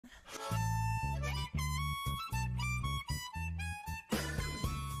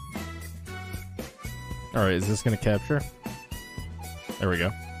Alright, is this gonna capture? There we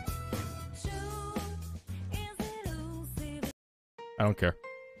go. I don't care.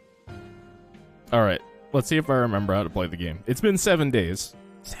 Alright, let's see if I remember how to play the game. It's been 7 days.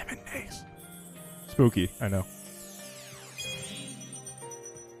 7 days. Spooky, I know.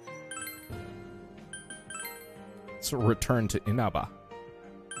 So return to Inaba.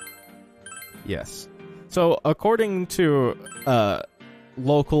 Yes. So, according to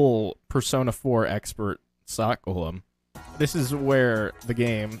local Persona 4 expert Sakulam, this is where the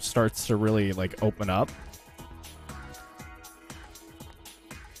game starts to really, like, open up.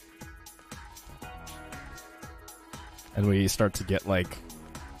 And we start to get, like...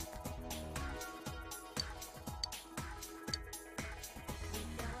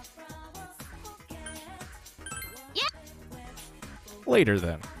 Yeah. Later,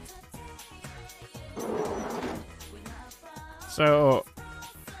 then. So,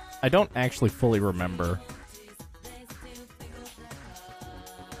 I don't actually fully remember.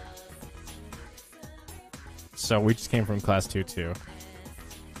 So, we just came from class 2-2.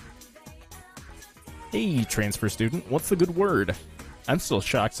 Hey, transfer student, what's the good word? I'm still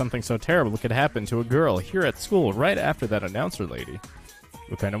shocked something so terrible could happen to a girl here at school right after that announcer lady.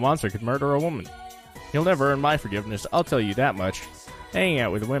 What kind of monster could murder a woman? You'll never earn my forgiveness, I'll tell you that much. Hanging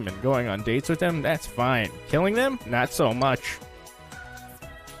out with women, going on dates with them, that's fine. Killing them? Not so much.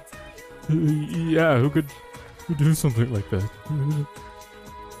 Yeah, who could do something like that?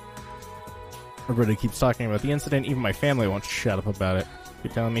 Everybody keeps talking about the incident, even my family won't shut up about it.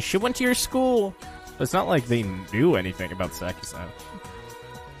 You're telling me she went to your school! It's not like they knew anything about Saki-san.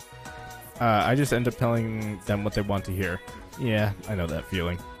 I just end up telling them what they want to hear. Yeah, I know that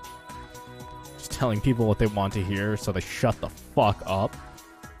feeling. Just telling people what they want to hear so they shut the fuck up.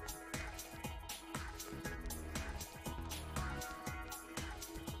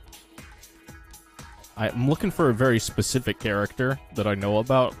 I'm looking for a very specific character that I know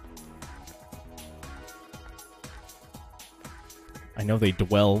about. I know they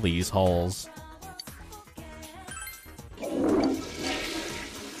dwell these halls.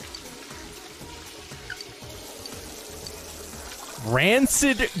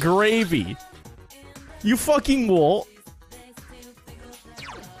 Rancid gravy. You fucking will.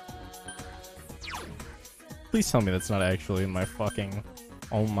 Please tell me that's not actually in my fucking...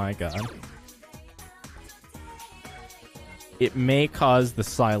 Oh my god. It may cause the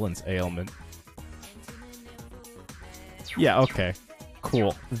silence ailment. Yeah, okay.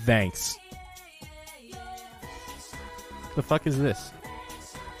 Cool. Thanks. The fuck is this?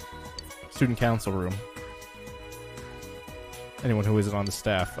 Student council room. Anyone who isn't on the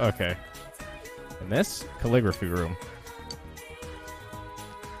staff. Okay. And this? Calligraphy room.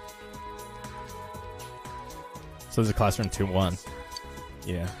 So there's a classroom 2-1.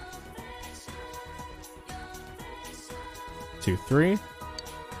 Yeah. 2-3.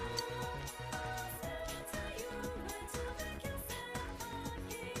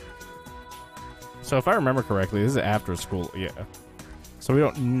 So if I remember correctly, this is after school, yeah. So we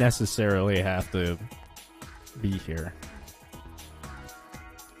don't necessarily have to be here.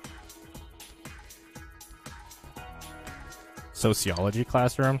 Sociology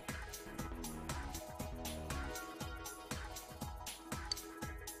classroom?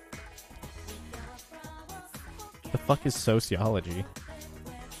 The fuck is sociology?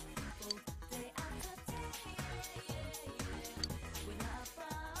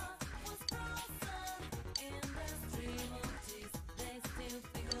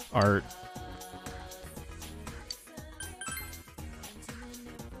 Art.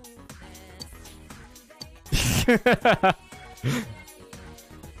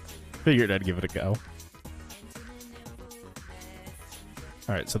 Figured I'd give it a go.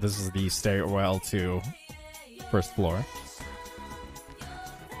 Alright, so this is the stairwell to first floor.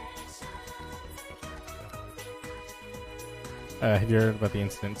 Have you heard about the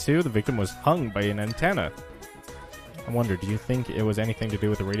incident too? The victim was hung by an antenna. I wonder, do you think it was anything to do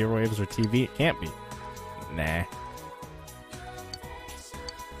with the radio waves or TV? It can't be. Nah.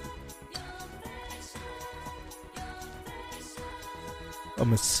 A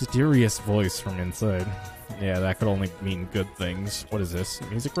mysterious voice from inside. Yeah, that could only mean good things. What is this?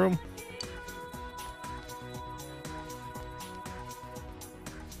 Music room?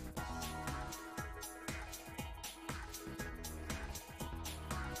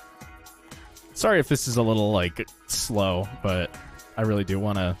 Sorry if this is a little, like, slow, but I really do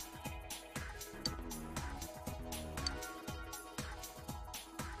want to...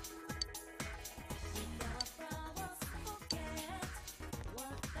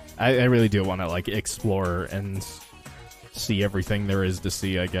 I really do want to, like, explore and see everything there is to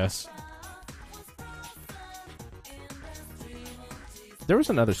see, I guess. There was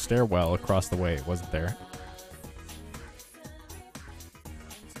another stairwell across the way, wasn't there?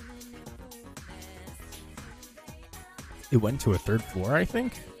 It went to a third floor, I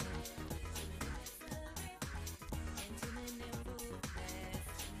think?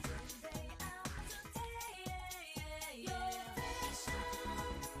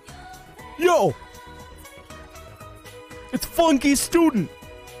 Yo! It's Funky Student!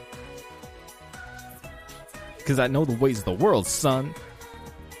 Because I know the ways of the world, son.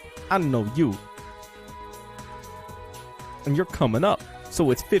 I know you. And you're coming up,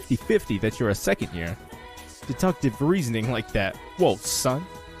 so it's 50-50 that you're a second year. Deductive reasoning like that. Whoa, son.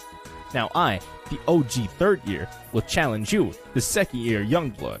 Now I, the OG third year, will challenge you, the second year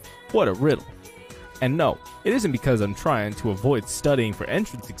youngblood. What a riddle. And no, it isn't because I'm trying to avoid studying for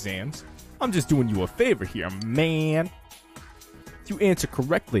entrance exams. I'm just doing you a favor here, man. If you answer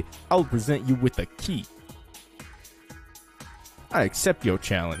correctly, I'll present you with a key. I accept your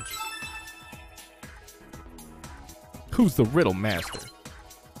challenge. Who's the riddle master?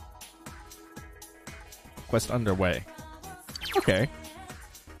 Quest underway. Okay.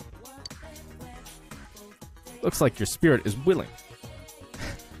 Looks like your spirit is willing.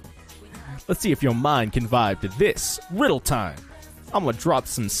 Let's see if your mind can vibe to this. Riddle time! I'm gonna drop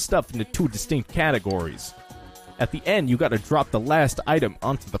some stuff into 2 distinct categories. At the end, you gotta drop the last item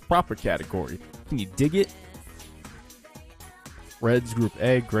onto the proper category. Can you dig it? Red's group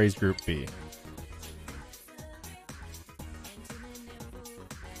A, Gray's group B.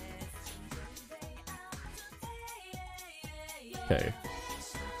 Okay.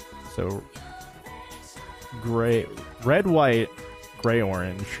 So, gray, red, white, gray,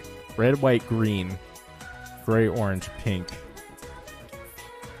 orange, red, white, green, gray, orange, pink.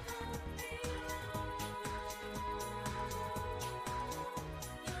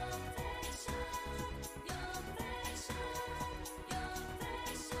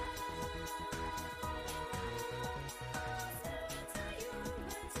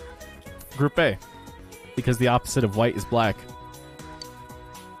 Group A, because the opposite of white is black.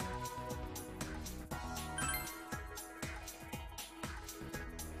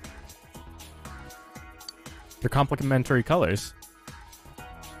 They're complementary colors.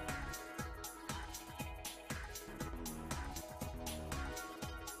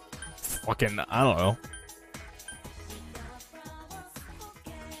 Fucking, I don't know.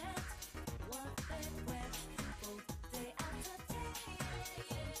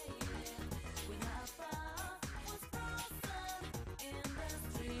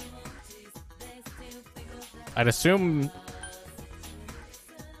 I'd assume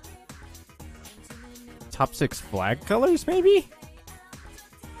top 6 flag colors, maybe?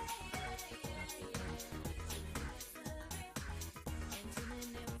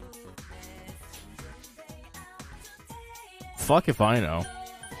 Fuck if I know.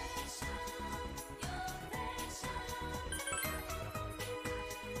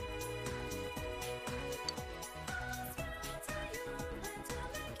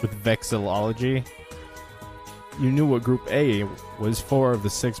 With vexillology, you knew what Group A was 4 of the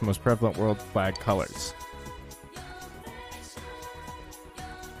 6 most prevalent world flag colors.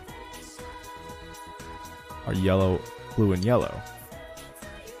 Are yellow, blue, and yellow.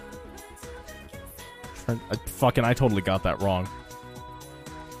 I totally got that wrong.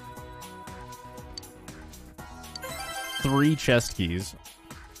 3 chest keys.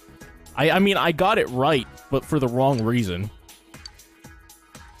 I mean, I got it right, but for the wrong reason.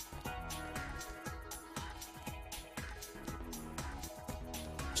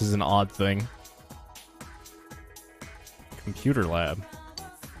 Which is an odd thing. Computer lab.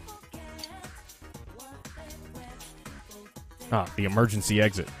 Ah, the emergency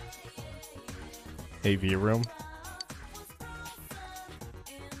exit. AV room.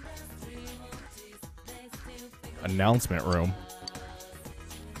 Announcement room.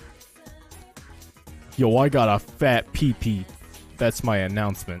 Yo, I got a fat PP. That's my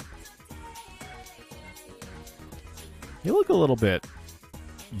announcement. You look a little bit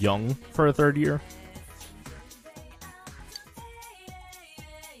young for a third year.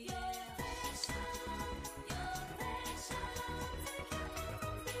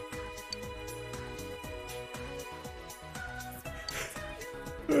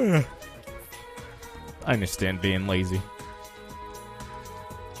 I understand being lazy.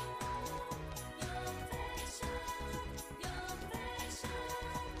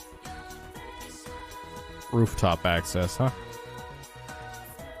 Rooftop access, huh?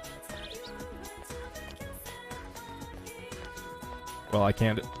 Well, I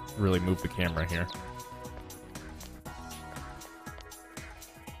can't really move the camera here.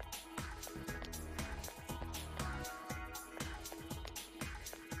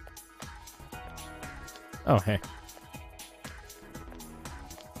 Oh, hey.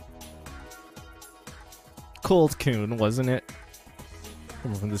 Cold Coon, wasn't it?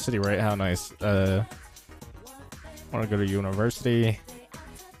 Coming from the city, right? How nice. Want to go to university.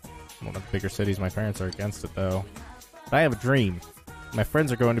 One of the bigger cities. My parents are against it, though. But I have a dream. My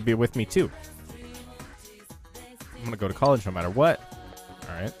friends are going to be with me, too. I'm going to go to college no matter what.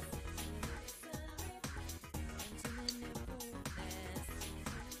 Alright.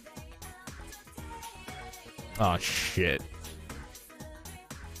 Oh, shit.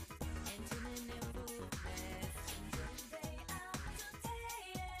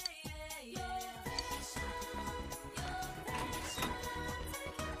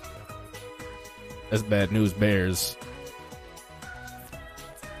 That's bad news, Bears.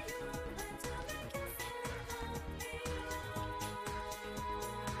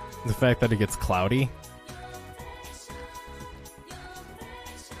 The fact that it gets cloudy.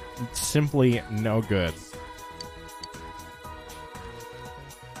 It's simply no good.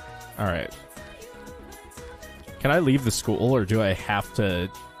 Alright. Can I leave the school, or do I have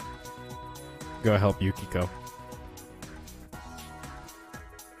to go help Yukiko?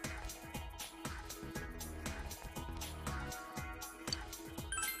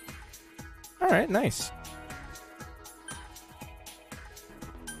 Alright, nice.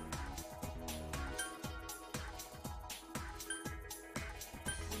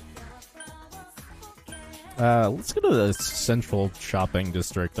 Let's go to the central shopping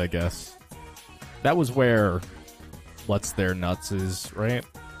district, I guess. That was where What's Their Nuts is, right?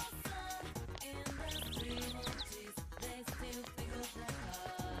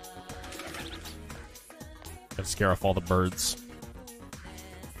 Gotta scare off all the birds.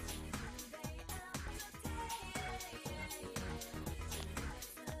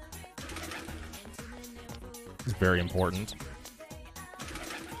 It's very important.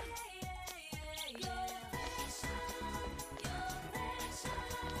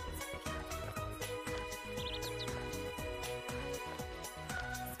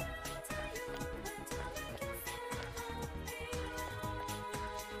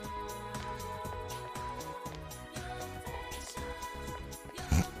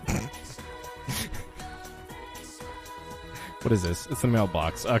 What is this? It's the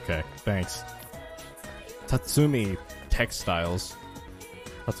mailbox. Okay, thanks. Tatsumi Textiles.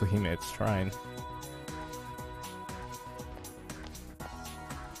 Tatsuhime's Shrine.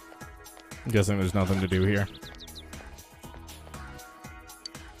 I'm guessing there's nothing to do here.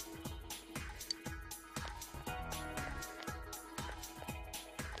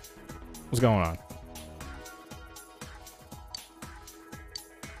 What's going on?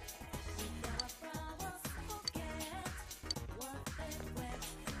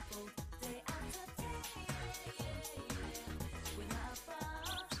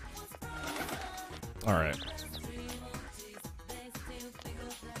 Alright.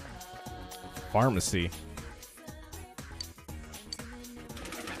 Pharmacy.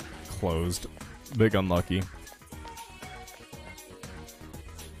 Closed. Big unlucky.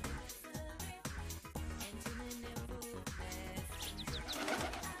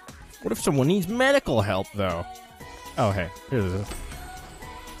 What if someone needs medical help, though? Oh, hey. Here's a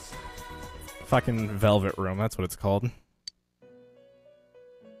fucking velvet room. That's what it's called.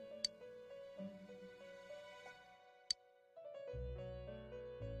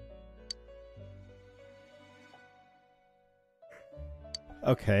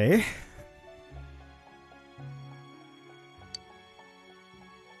 Okay.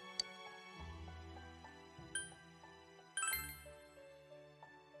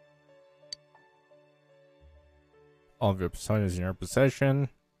 All of your personas in your possession.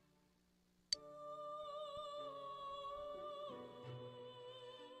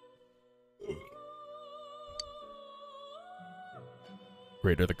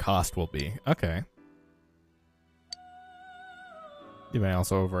 Greater the cost will be. Okay. You may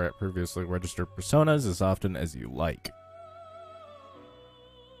also overwrite previously registered personas as often as you like.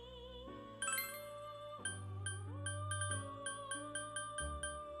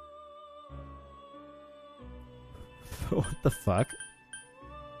 What the fuck?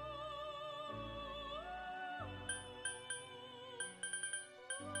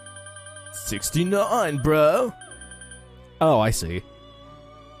 $69, bro. Oh, I see.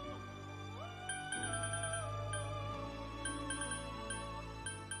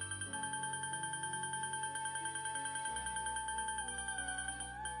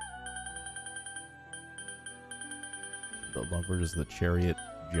 The Lovers, the Chariot,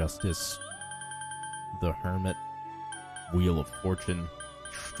 Justice, the Hermit, Wheel of Fortune,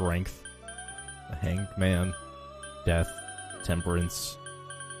 Strength, the Hanged Man, Death, Temperance,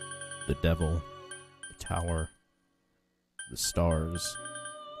 the Devil, the tower, the stars,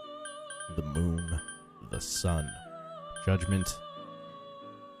 the moon, the sun, judgment,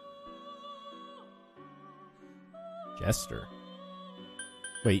 jester.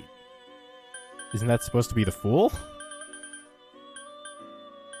 Wait, isn't that supposed to be the fool?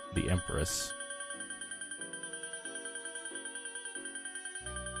 The empress.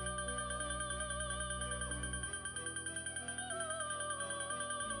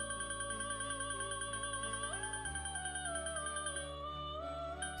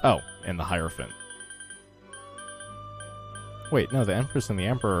 Oh, and the Hierophant. Wait, no, the Empress and the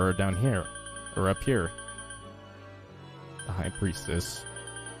Emperor are down here. Or up here. The High Priestess.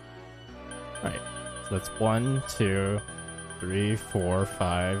 Right. So that's 1, 2, 3, 4,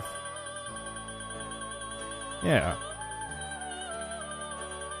 5. Yeah.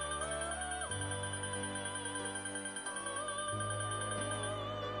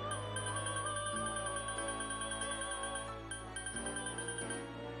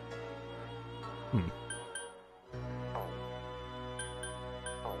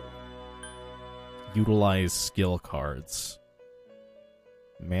 Utilize skill cards.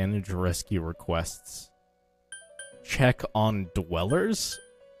 Manage rescue requests. Check on dwellers?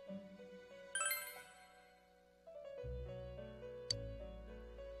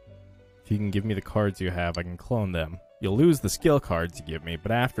 If you can give me the cards you have, I can clone them. You'll lose the skill cards you give me,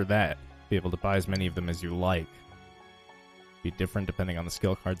 but after that, be able to buy as many of them as you like. Be different depending on the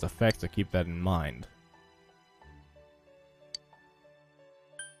skill card's effect, so keep that in mind.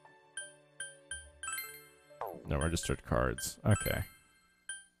 No registered cards. Okay.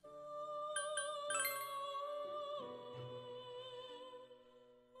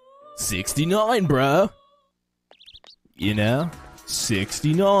 $69, bro. You know,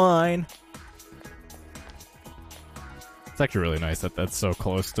 $69. It's actually really nice that that's so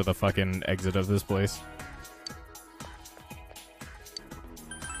close to the fucking exit of this place.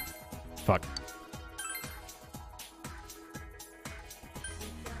 Fuck.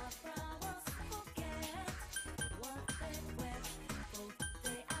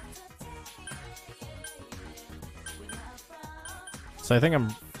 So I think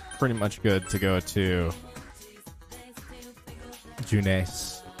I'm pretty much good to go to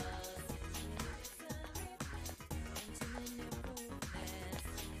Junes.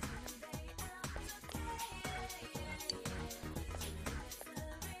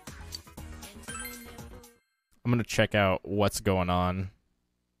 I'm gonna check out what's going on.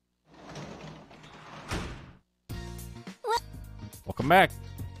 What? Welcome back.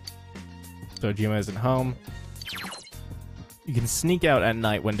 Dojima isn't home. You can sneak out at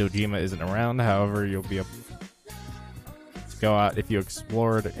night when Dojima isn't around, however, you'll be able to go out if you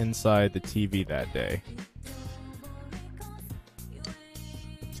explored inside the TV that day.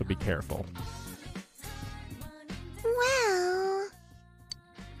 So be careful. Wow.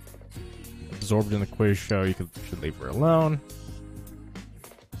 Absorbed in the quiz show, you should leave her alone.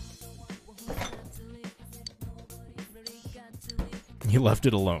 You left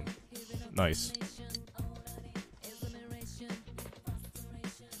it alone. Nice.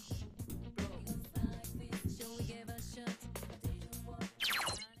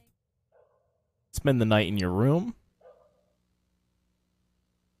 Spend the night in your room?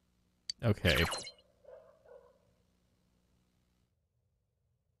 Okay.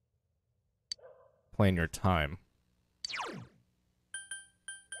 Plan your time.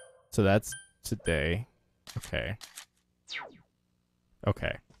 So that's today. Okay.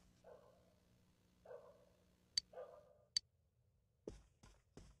 Okay.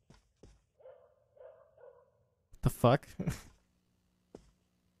 The fuck?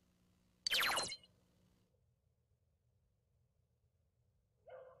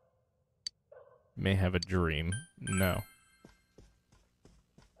 May have a dream. No.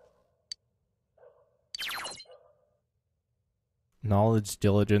 Knowledge,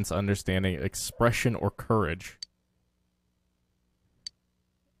 diligence, understanding, expression, or courage.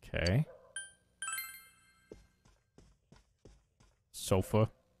 Okay.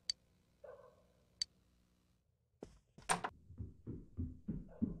 Sofa.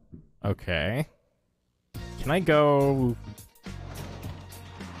 Okay. Can I go...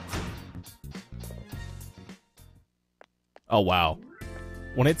 Oh, wow.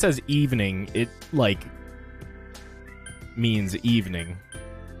 When it says evening, it, like, means evening.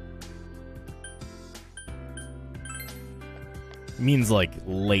 It means, like,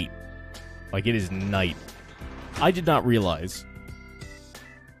 late. Like, it is night. I did not realize.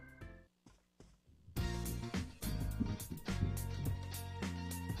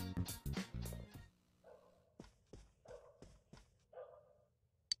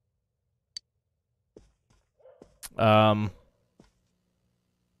 Fuck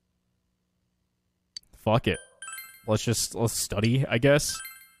it. Let's study, I guess.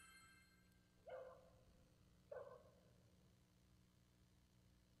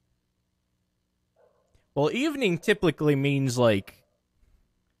 Well, evening typically means like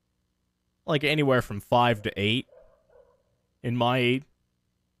anywhere from 5 to 8 in my,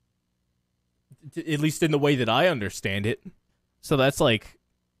 at least in the way that I understand it. So that's like,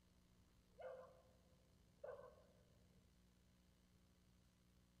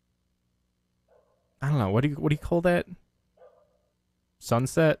 I don't know, what do you call that?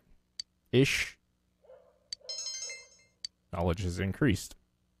 Sunset ish. Knowledge has increased.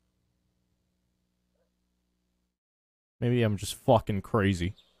 Maybe I'm just fucking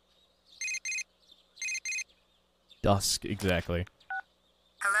crazy. Dusk, exactly.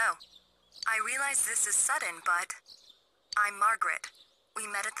 Hello. I realize this is sudden, but I'm Margaret. We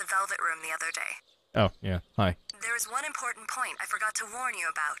met at the Velvet Room the other day. Oh, yeah. Hi. There is one important point I forgot to warn you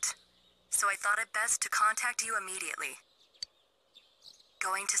about, so I thought it best to contact you immediately.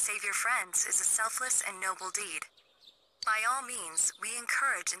 Going to save your friends is a selfless and noble deed. By all means, we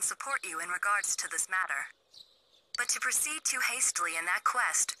encourage and support you in regards to this matter. But to proceed too hastily in that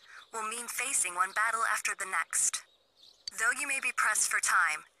quest will mean facing one battle after the next. Though you may be pressed for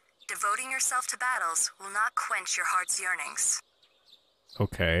time, devoting yourself to battles will not quench your heart's yearnings.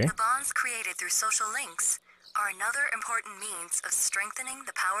 Okay. The bonds created through social links are another important means of strengthening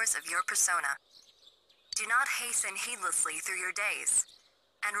the powers of your persona. Do not hasten heedlessly through your days,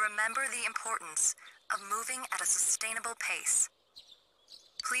 and remember the importance of moving at a sustainable pace.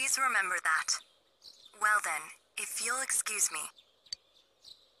 Please remember that. Well then, if you'll excuse me.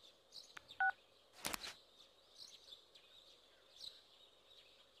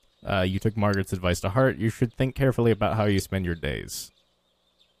 You took Margaret's advice to heart. You should think carefully about how you spend your days.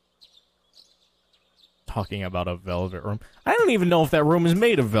 Talking about a velvet room. I don't even know if that room is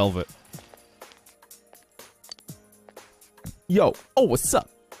made of velvet. Yo. Oh, what's up?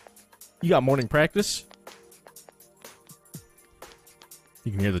 You got morning practice?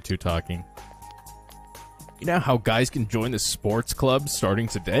 You can hear the two talking. You know how guys can join the sports club starting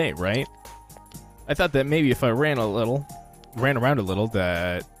today, right? I thought that maybe if I ran around a little,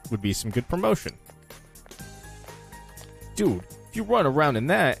 that would be some good promotion. Dude, if you run around in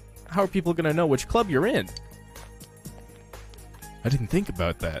that, how are people gonna know which club you're in? I didn't think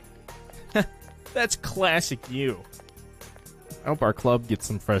about that. That's classic you. I hope our club gets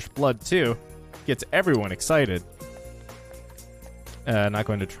some fresh blood, too. Gets everyone excited. Not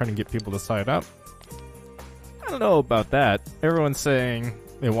going to try to get people to sign up. I don't know about that. Everyone's saying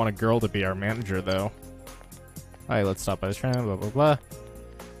they want a girl to be our manager, though. Alright, let's stop by this channel, blah, blah, blah.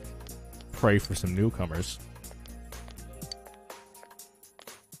 Pray for some newcomers.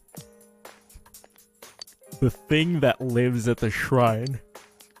 The thing that lives at the shrine.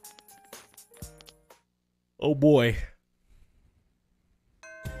 Oh boy.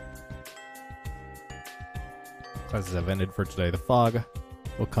 Classes have ended for today. The fog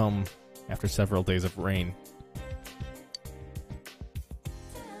will come after several days of rain.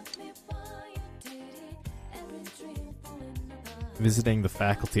 Visiting the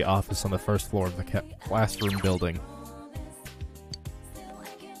faculty office on the first floor of the classroom building.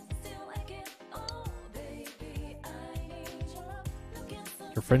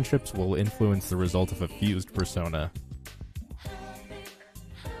 Your friendships will influence the result of a fused persona.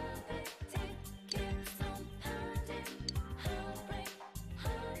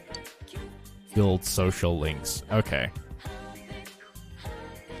 Build social links. Okay.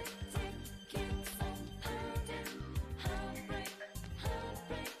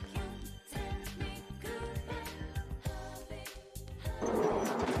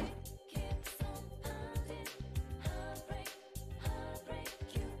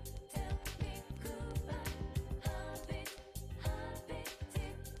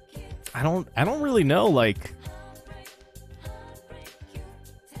 I don't really know, like,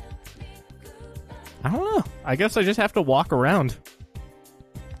 I don't know. I guess I just have to walk around.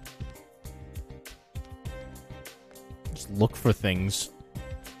 Just look for things.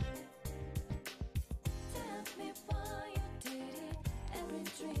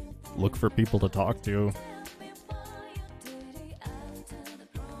 Look for people to talk to.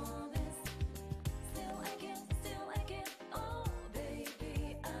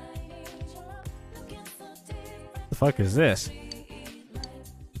 The fuck is this?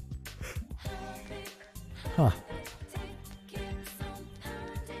 Huh.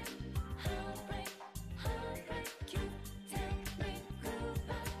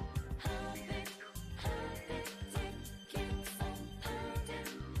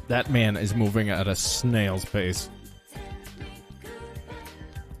 That man is moving at a snail's pace.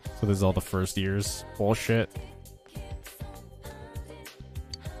 So this is all the first years bullshit.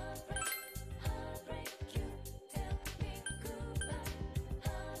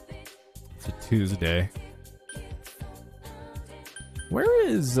 It's a Tuesday. Where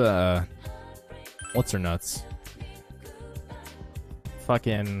is what's her nuts?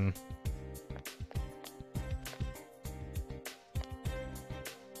 Fucking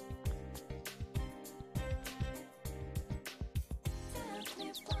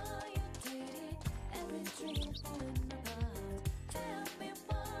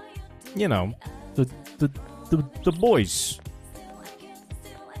you know, the boys.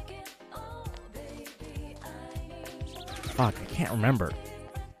 Fuck, I can't remember.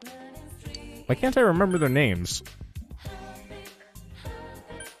 Why can't I remember their names?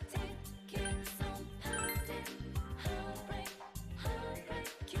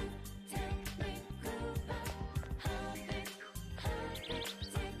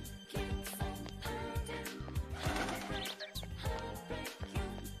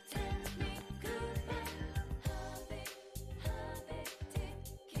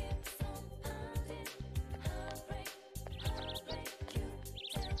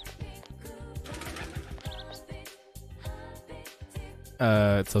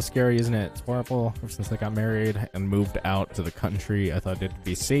 It's so scary, isn't it? It's horrible. Ever since I got married and moved out to the country, I thought it'd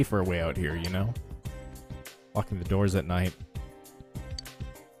be safer way out here, you know? Locking the doors at night.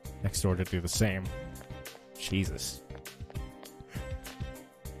 Next door to do the same. Jesus.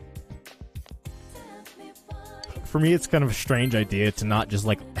 For me, it's kind of a strange idea to not just,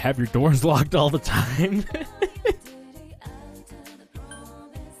 like, have your doors locked all the time.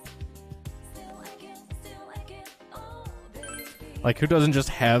 Like, who doesn't just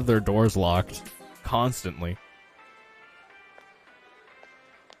have their doors locked constantly?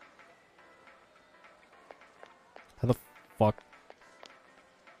 How the fuck?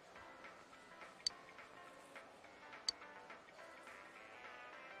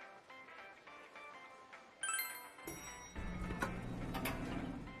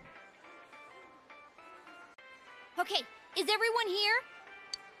 Okay, is everyone here?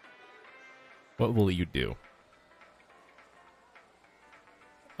 What will you do?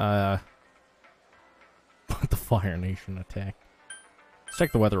 The Fire Nation attack. Let's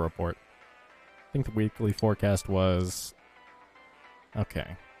check the weather report. I think the weekly forecast was...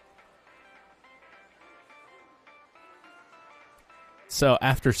 Okay. So,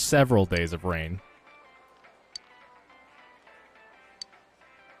 after several days of rain...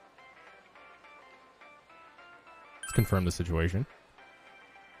 Let's confirm the situation.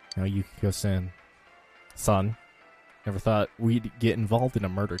 Now, Yukiko-san. Son. Never thought we'd get involved in a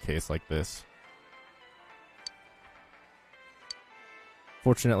murder case like this.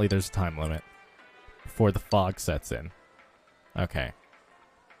 Fortunately, there's a time limit before the fog sets in. Okay.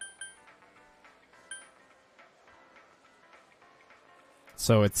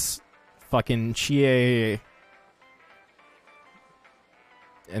 So it's fucking Chie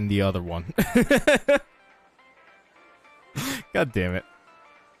and the other one. God damn it.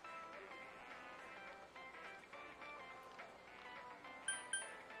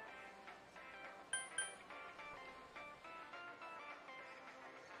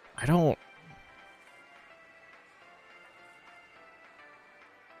 I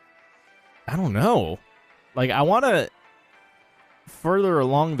don't know. Like, I want to further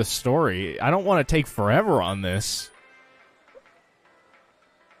along the story. I don't want to take forever on this.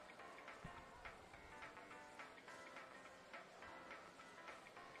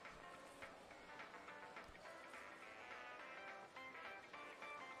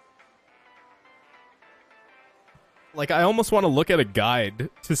 Like, I almost want to look at a guide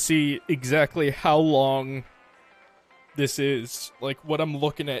to see exactly how long this is. Like, what I'm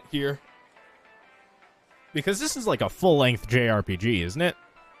looking at here. Because this is like a full-length JRPG, isn't it?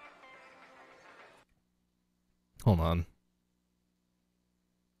 Hold on.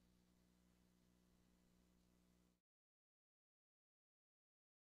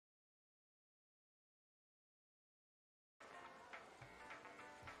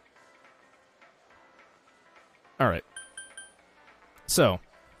 Alright. So,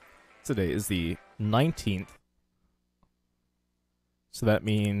 today is the 19th. So that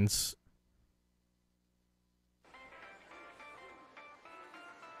means...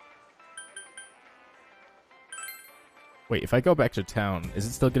 Wait, if I go back to town, is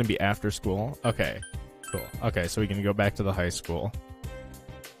it still going to be after school? Okay, cool. Okay, so we can go back to the high school.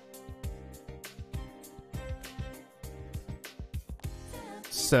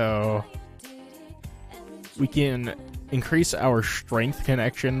 So... we can increase our strength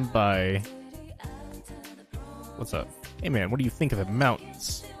connection by... What's up? Hey man, what do you think of the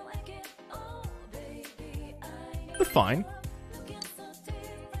mountains? They're fine.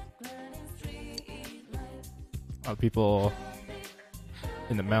 A lot of people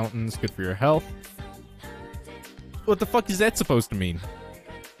in the mountains, good for your health. What the fuck is that supposed to mean?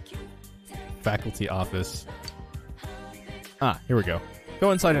 Faculty office. Ah, here we go. Go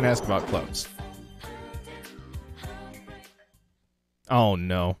inside and ask about clubs. Oh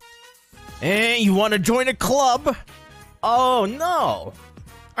no. Eh, you want to join a club? Oh no.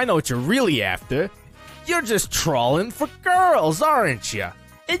 I know what you're really after. You're just trawling for girls, aren't you?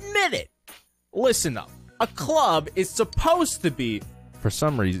 Admit it. Listen up. A club is supposed to be... For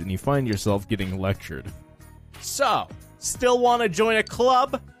some reason, you find yourself getting lectured. So, still want to join a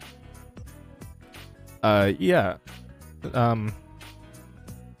club? Yeah.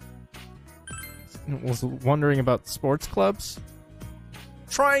 Was wondering about sports clubs?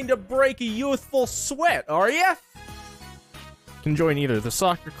 Trying to break a youthful sweat, are ya? Can join either the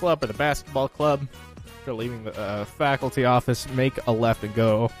soccer club or the basketball club. After leaving the faculty office, make a left and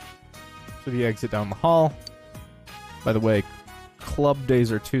go to the exit down the hall. By the way, club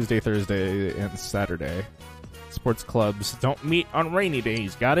days are Tuesday, Thursday, and Saturday. Sports clubs don't meet on rainy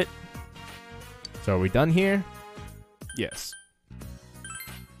days, got it? So are we done here? Yes.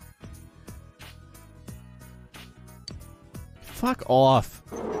 Fuck off.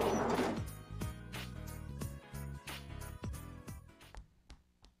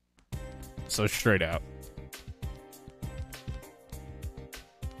 So straight out.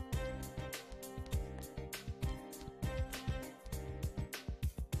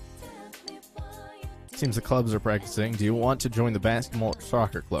 Seems the clubs are practicing. Do you want to join the basketball or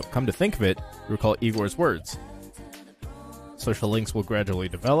soccer club? Come to think of it, recall Igor's words. Social links will gradually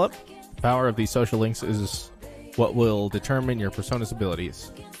develop. The power of these social links is what will determine your persona's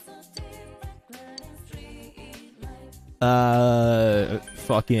abilities.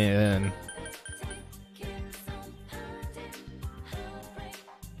 Fucking...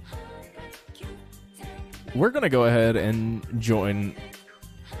 We're gonna go ahead and join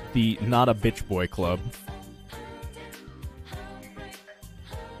the Not a Bitch Boy Club.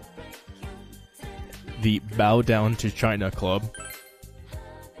 The Bow Down to China Club.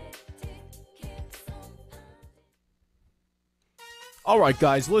 Alright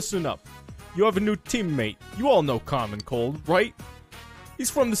guys, listen up. You have a new teammate. You all know Common Cold, right? He's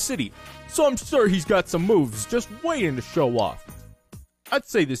from the city, so I'm sure he's got some moves just waiting to show off. I'd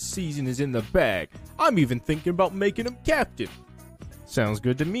say this season is in the bag. I'm even thinking about making him captain. Sounds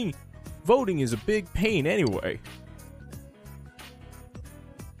good to me. Voting is a big pain anyway.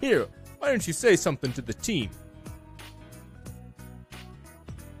 Here, why don't you say something to the team?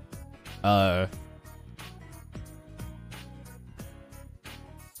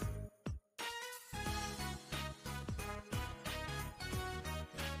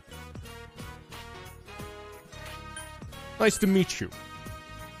 Nice to meet you.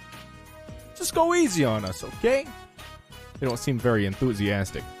 Just go easy on us, okay? They don't seem very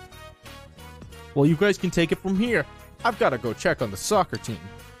enthusiastic. Well, you guys can take it from here. I've got to go check on the soccer team.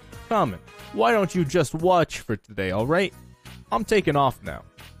 Common, why don't you just watch for today, alright? I'm taking off now.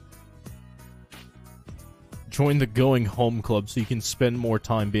 Join the Going Home Club so you can spend more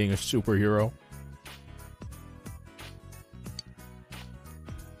time being a superhero.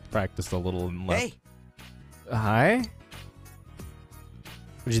 Practiced a little and left. Hey! Hi?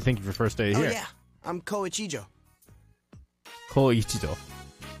 What did you think of your first day here? Oh yeah, I'm Koichijo. Koichijo.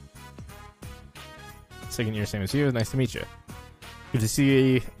 Second year, same as you. Nice to meet you. Good to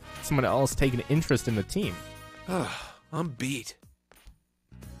see someone else taking an interest in the team. I'm beat.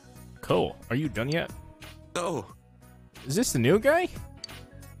 Cool. Are you done yet? Oh. Is this the new guy?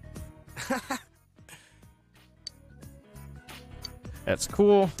 That's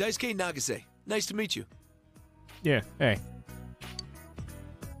cool. Daisuke Nagase. Nice to meet you. Yeah, hey.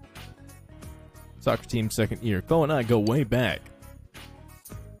 Soccer team second year. Go and I go way back.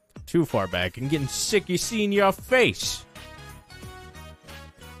 Too far back and getting sick of seeing your face.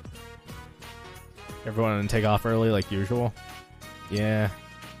 Everyone take off early like usual? Yeah.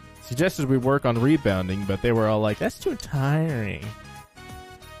 Suggested we work on rebounding, but they were all like, that's too tiring.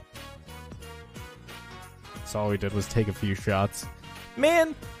 So all we did was take a few shots.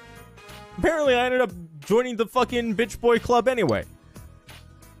 Man! Apparently I ended up joining the fucking bitch boy club anyway.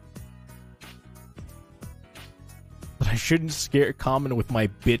 But I shouldn't scare Common with my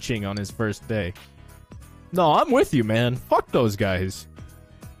bitching on his first day. No, I'm with you, man. Fuck those guys.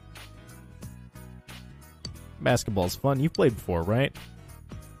 Basketball's fun. You played before, right?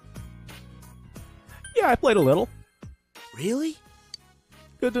 Yeah, I played a little. Really?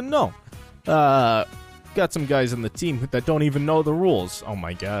 Good to know. Got some guys on the team that don't even know the rules. Oh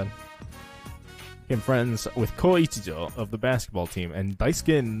my god. Became friends with Koichijo of the basketball team and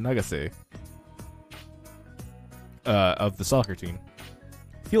Daisuke Nagase of the soccer team.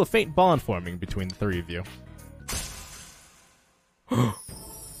 Feel a faint bond forming between the three of you.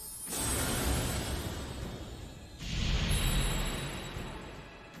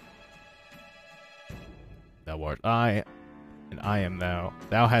 Thou art I, and I am thou.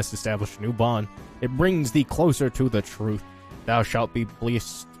 Thou hast established a new bond. It brings thee closer to the truth. Thou shalt be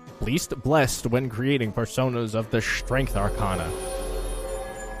blessed when creating personas of the Strength Arcana.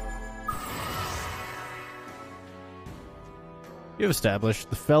 You have established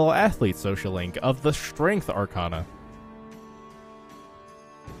the fellow athlete social link of the Strength Arcana.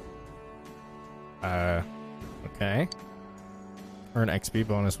 Okay. Earn XP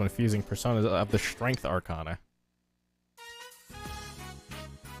bonus when fusing personas of the Strength Arcana.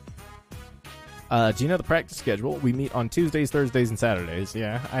 Do you know the practice schedule? We meet on Tuesdays, Thursdays, and Saturdays.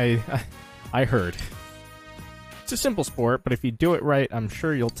 Yeah, I heard. It's a simple sport, but if you do it right, I'm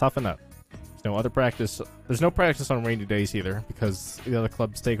sure you'll toughen up. There's no other practice. There's no practice on rainy days either, because the other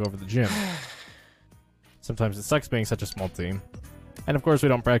clubs take over the gym. Sometimes it sucks being such a small team. And of course, we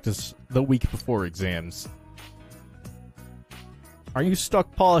don't practice the week before exams. Are you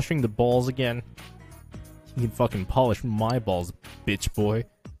stuck polishing the balls again? You can fucking polish my balls, bitch boy.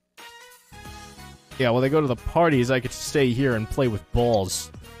 Yeah, while they go to the parties, I get to stay here and play with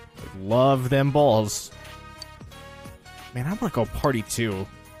balls. I love them balls. Man, I want to go party too.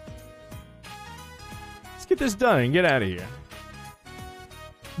 Let's get this done and get out of here.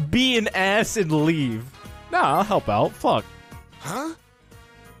 Be an ass and leave. Nah, I'll help out. Fuck. Huh?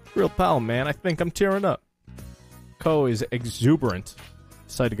 Real pal, man. I think I'm tearing up. Ko is exuberant.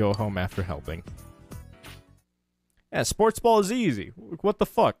 Decided to go home after helping. Yeah, sports ball is easy. What the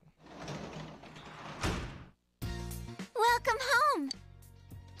fuck? Welcome home.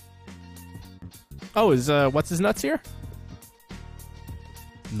 Oh, is what's his nuts here?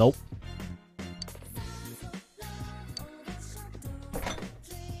 Nope.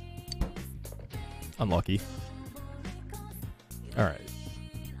 Unlucky. Alright.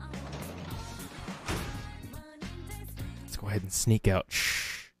 Let's go ahead and sneak out.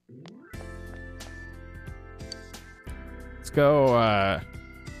 Shh. Let's go,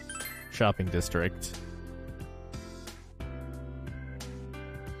 shopping district.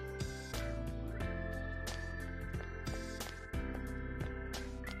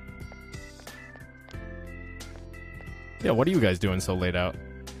 Yeah, what are you guys doing so late out?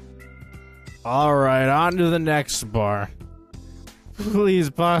 Alright, on to the next bar. Please,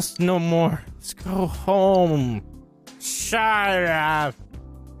 boss, no more. Let's go home. Shut up.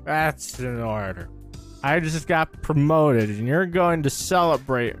 That's an order. I just got promoted, and you're going to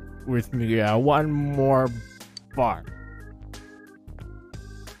celebrate with me at one more bar.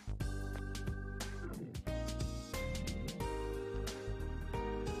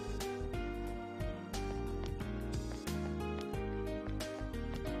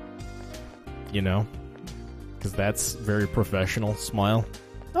 You know? Because that's very professional. Smile.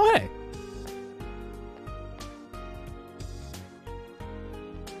 Oh, hey.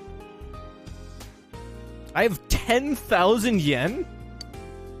 I have 10,000 yen?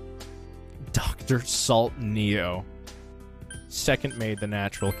 Dr. Salt Neo. Second made the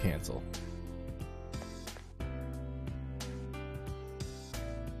natural cancel.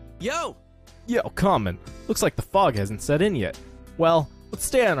 Yo! Yo, common. Looks like the fog hasn't set in yet. Well, let's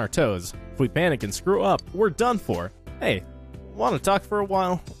stay on our toes. If we panic and screw up, we're done for. Hey, want to talk for a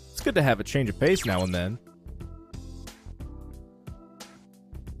while? It's good to have a change of pace now and then.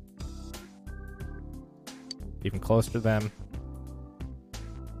 Even closer to them.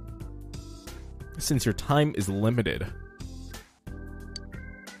 Since your time is limited.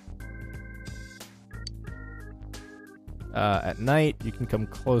 At night, you can come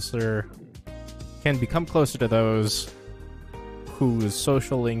closer. Can become closer to those whose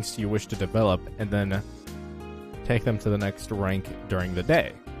social links you wish to develop, and then take them to the next rank during the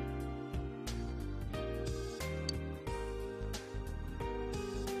day.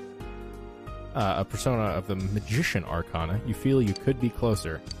 A persona of the Magician Arcana, you feel you could be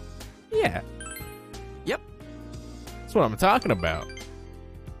closer. Yeah. Yep. That's what I'm talking about.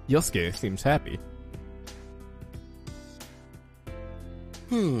 Yosuke seems happy.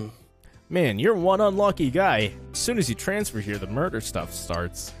 Man, you're one unlucky guy. As soon as you transfer here, the murder stuff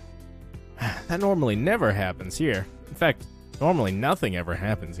starts. That normally never happens here. In fact, normally nothing ever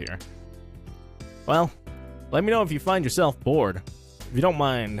happens here. Well, let me know if you find yourself bored. If you don't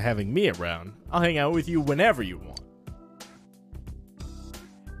mind having me around, I'll hang out with you whenever you want.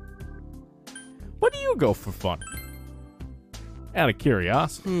 What do you go for fun? Out of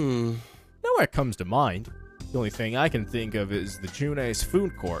curiosity. No Nowhere comes to mind. The only thing I can think of is the June's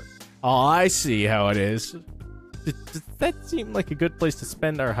food court. Oh, I see how it is. Does that seem like a good place to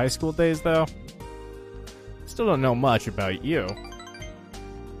spend our high school days, though? Still don't know much about you.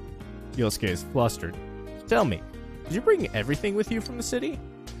 Yosuke is flustered. Tell me, did you bring everything with you from the city?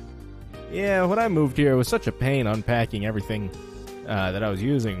 Yeah, when I moved here, it was such a pain unpacking everything that I was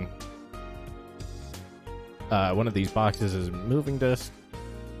using. One of these boxes is a moving disc.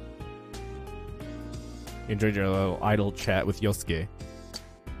 You enjoyed your little idle chat with Yosuke.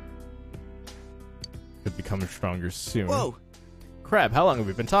 Could become stronger soon. Whoa! Crap, how long have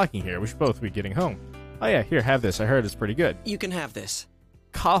we been talking here? We should both be getting home. Oh yeah, here, have this. I heard it's pretty good. You can have this.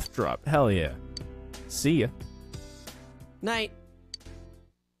 Cough drop. Hell yeah. See ya. Night.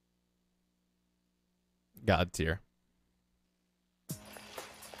 God tier.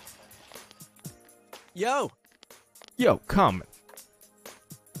 Yo! Yo, come.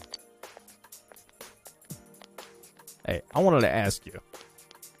 Hey, I wanted to ask you.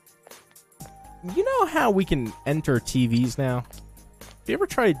 You know how we can enter TVs now? Have you ever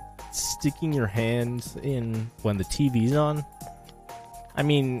tried sticking your hands in when the TV's on? I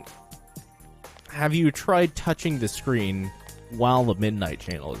mean, have you tried touching the screen while the Midnight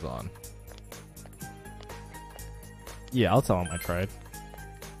Channel is on? Yeah, I'll tell him I tried.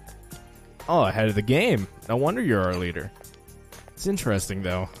 Oh, ahead of the game. No wonder you're our leader. It's interesting,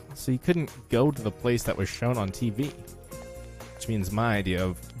 though. So you couldn't go to the place that was shown on TV. Which means my idea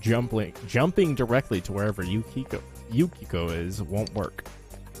of jumping directly to wherever Yukiko is won't work.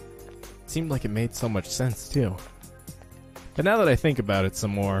 Seemed like it made so much sense, too. But now that I think about it some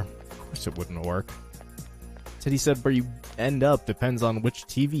more, of course it wouldn't work. He said where you end up depends on which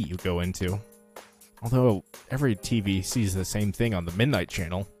TV you go into. Although every TV sees the same thing on the Midnight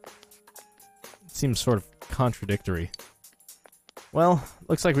Channel. It seems sort of contradictory. Well,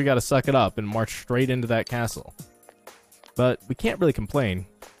 looks like we gotta suck it up and march straight into that castle. But we can't really complain.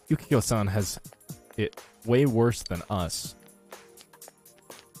 Yukiko-san has it way worse than us.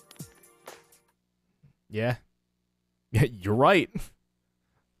 Yeah. Yeah, you're right.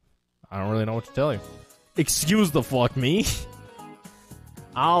 I don't really know what to tell you. Excuse the fuck me.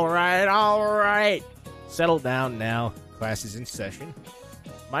 Alright. Settle down now. Class is in session.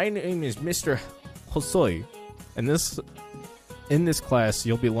 My name is Mr. Hosoi, and in this class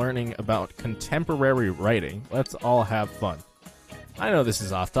you'll be learning about contemporary writing. Let's all have fun. I know this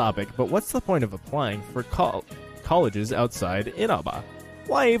is off topic, but what's the point of applying for colleges outside Inaba?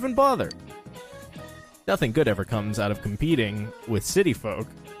 Why even bother? Nothing good ever comes out of competing with city folk.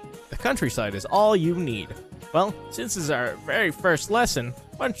 The countryside is all you need. Well, since this is our very first lesson,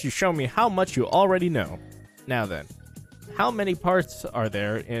 why don't you show me how much you already know? Now then, how many parts are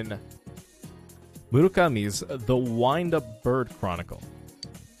there in Murakami's The Wind-Up Bird Chronicle?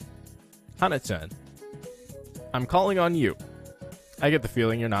 Hana-chan, I'm calling on you. I get the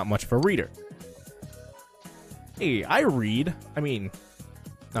feeling you're not much of a reader. Hey, I read. I mean,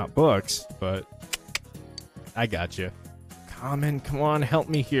 not books, but I got you. Come on, help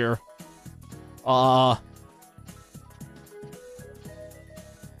me here. Cough.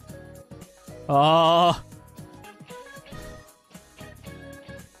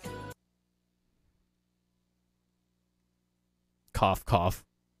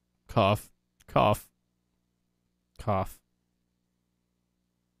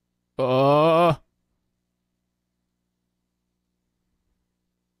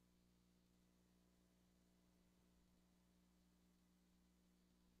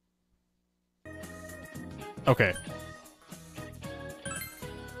 Okay.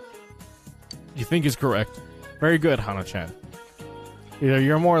 You think is correct. Very good, Hana-chan. Either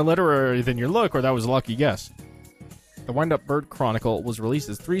you're more literary than you look, or that was a lucky guess. The Wind-Up Bird Chronicle was released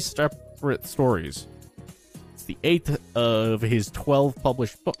as 3 separate stories. It's the 8th of his 12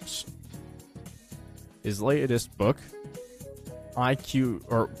 published books. His latest book,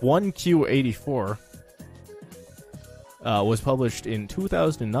 1Q84, was published in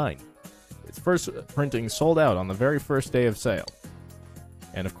 2009. Its first printing sold out on the very first day of sale.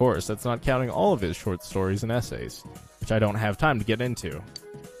 And of course, that's not counting all of his short stories and essays, which I don't have time to get into.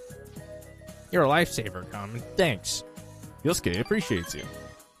 You're a lifesaver, Common. Thanks. Yosuke appreciates you.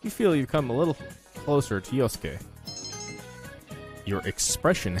 You feel you've come a little closer to Yosuke. Your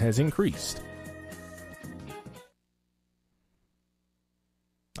expression has increased.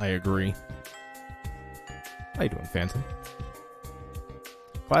 I agree. How you doing, Phantom?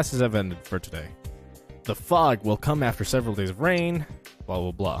 Classes have ended for today. The fog will come after several days of rain, blah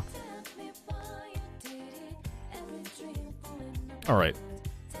blah blah. Alright.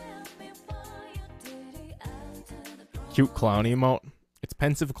 Cute clown emote. It's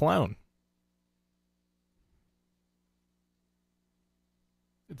pensive clown.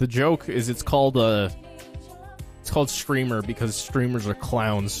 The joke is it's called streamer because streamers are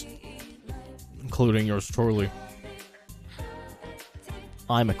clowns, including yours truly.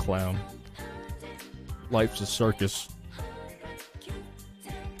 I'm a clown. Life's a circus.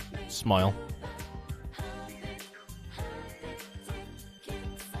 Smile.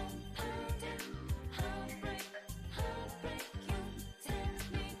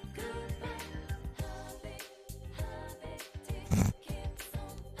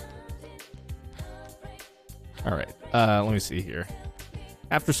 All right. Let me see here.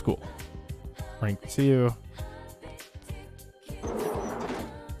 After school. Rank 2.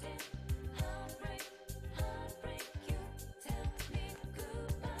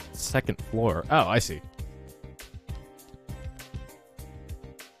 Second floor. Oh, I see.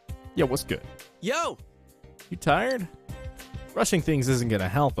 Yeah, what's good? Yo! You tired? Rushing things isn't gonna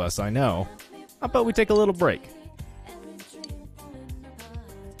help us, I know. How about we take a little break?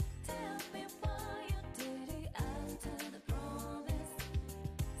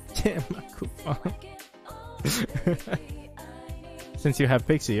 Damn, my coupon. Since you have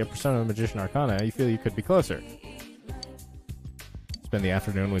Pixie, a persona of Magician Arcana, you feel you could be closer. Spend the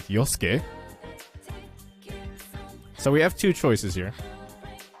afternoon with Yosuke. So we have two choices here.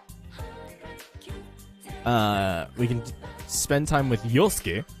 We can spend time with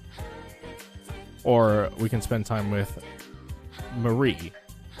Yosuke, or we can spend time with Marie.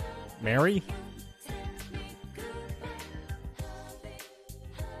 Mary?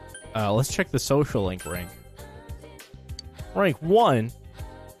 Let's check the social link rank. Rank 1.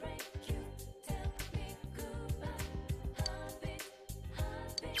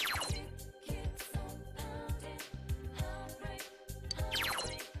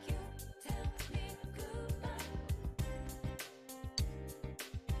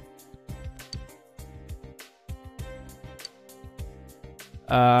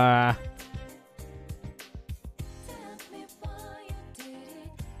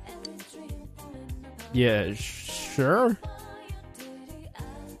 Yeah, sure.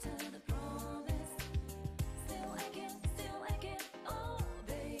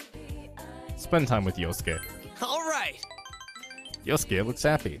 Spend time with Yosuke. All right. Yosuke looks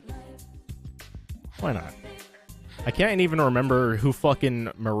happy. Why not? I can't even remember who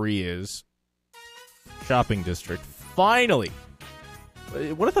fucking Marie is. Shopping district. Finally!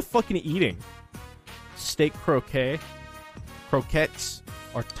 What are the fucking eating? Steak croquet? Croquettes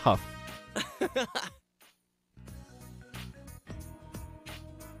are tough.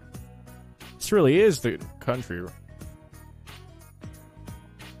 This really is the country.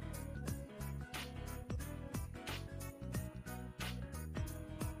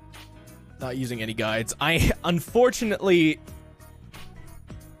 Not using any guides. I unfortunately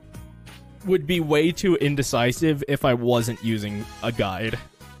would be way too indecisive if I wasn't using a guide.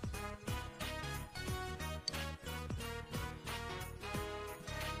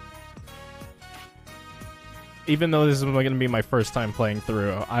 Even though this is going to be my first time playing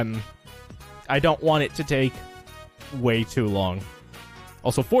through, I don't want it to take way too long.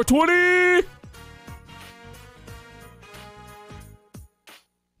 Also, 420!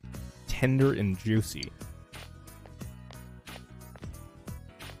 Tender and juicy.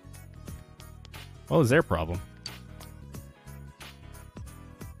 What was their problem?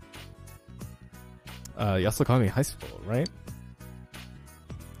 Yasukami High School, right?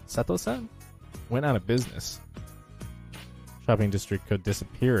 Sato-san? Went out of business. Shopping district could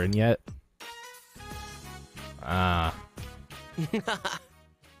disappear, and yet...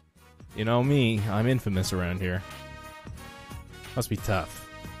 You know me, I'm infamous around here. Must be tough.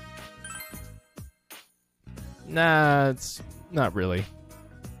 Nah, it's not really.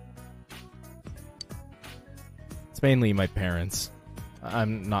 It's mainly my parents.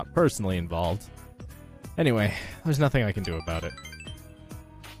 I'm not personally involved. Anyway, there's nothing I can do about it.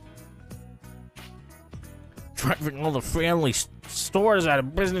 Driving all the family stores out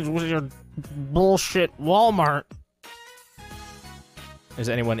of business with your bullshit Walmart. Is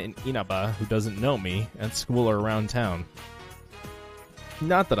anyone in Inaba who doesn't know me at school or around town?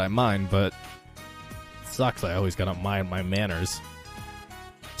 Not that I mind, but it sucks I always gotta mind my manners.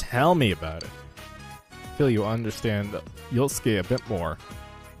 Tell me about it. I feel you understand Yosuke a bit more.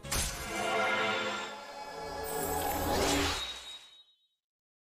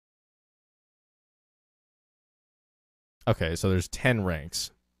 Okay, so there's 10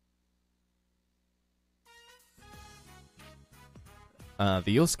 ranks.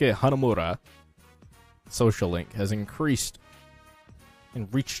 The Yosuke Hanamura social link has increased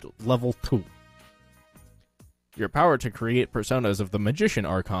and reached level 2. Your power to create personas of the Magician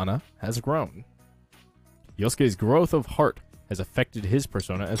Arcana has grown. Yosuke's growth of heart has affected his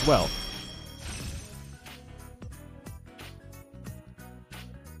persona as well.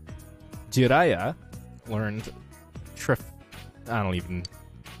 Jiraiya learned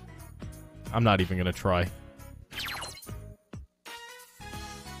I'm not even gonna try.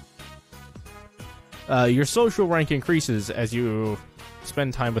 Your social rank increases as you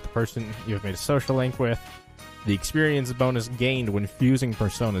spend time with the person you have made a social link with. The experience bonus gained when fusing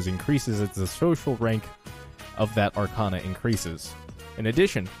personas increases as the social rank of that arcana increases. In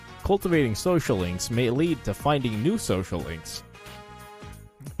addition, cultivating social links may lead to finding new social links.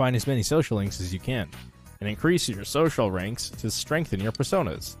 Find as many social links as you can, and increase your social ranks to strengthen your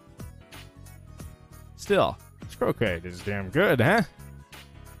personas. Still, this croquet is damn good, huh?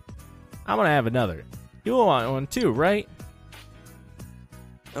 I'm gonna have another. You want one too, right?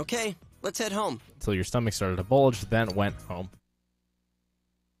 Okay, let's head home. Until your stomach started to bulge, then went home.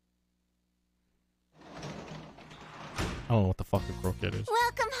 I don't know what the fuck a croquet is.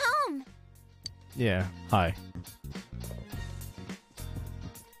 Welcome home. Yeah, hi.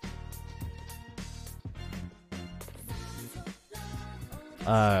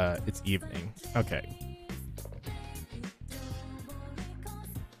 It's evening. Okay.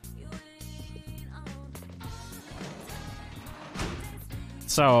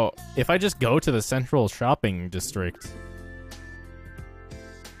 So, if I just go to the central shopping district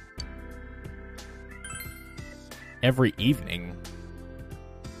every evening,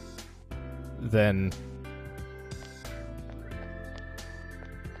 then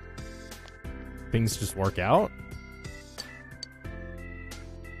things just work out?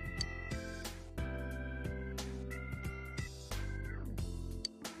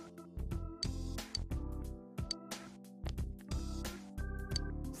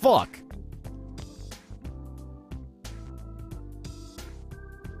 Fuck!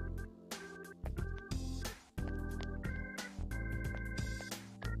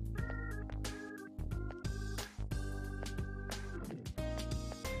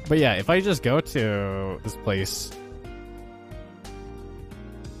 But yeah, if I just go to this place...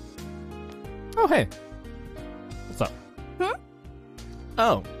 Oh, hey. What's up?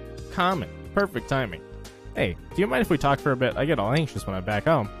 Oh, Common. Perfect timing. Hey, do you mind if we talk for a bit? I get all anxious when I'm back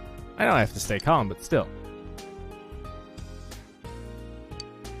home. I know I have to stay calm, but still.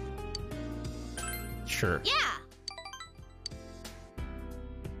 Sure. Yeah.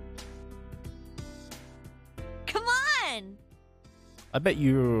 Come on. I bet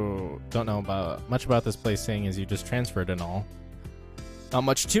you don't know much about this place, seeing as you just transferred and all. Not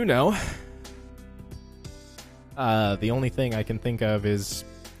much to know. The only thing I can think of is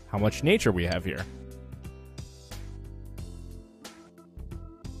how much nature we have here.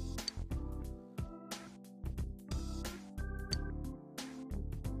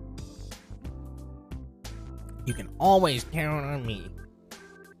 You can always count on me.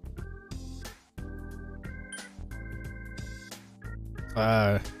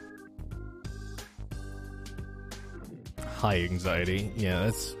 High anxiety. Yeah,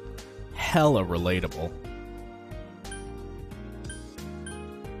 that's hella relatable.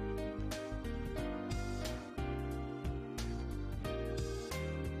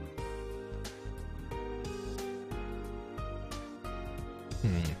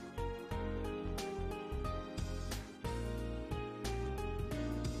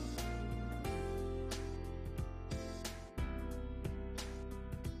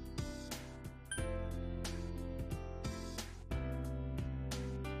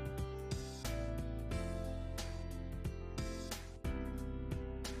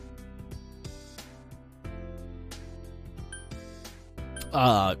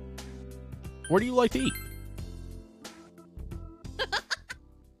 Where do you like to eat?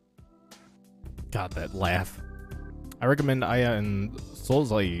 God, that laugh. I recommend Aya and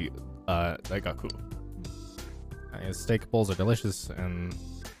Souzai Daigaku. Aya's steak bowls are delicious, and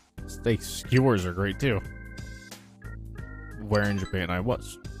steak skewers are great too. Where in Japan I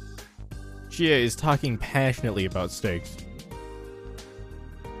was. Chia is talking passionately about steaks.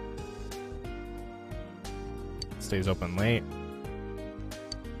 Stays open late.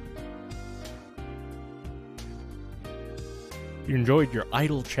 You enjoyed your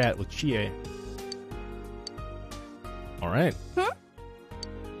idle chat with Chie. Alright.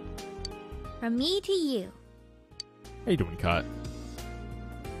 From me to you. How you doing, Kat?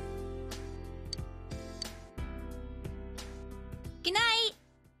 Good night.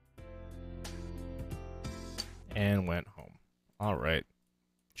 And went home. Alright.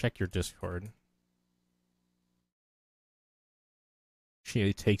 Check your Discord.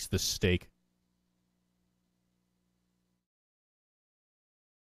 Chie takes the steak.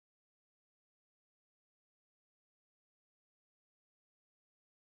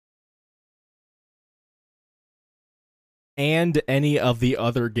 and any of the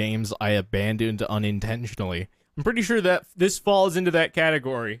other games I abandoned unintentionally. I'm pretty sure that this falls into that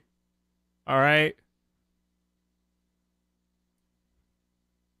category. All right?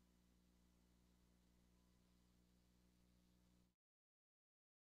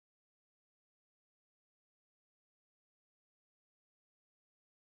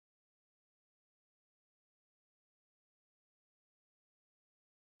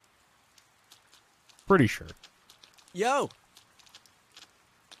 Pretty sure. Yo!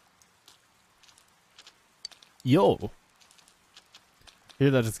 Yo.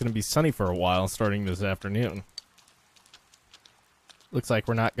 Hear that it's going to be sunny for a while starting this afternoon. Looks like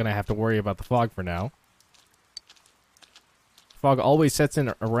we're not going to have to worry about the fog for now. Fog always sets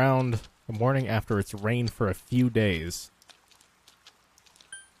in around the morning after it's rained for a few days.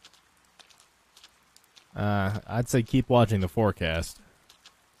 I'd say keep watching the forecast.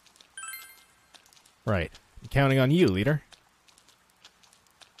 Right. I'm counting on you, leader.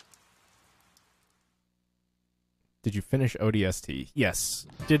 Did you finish ODST? Yes.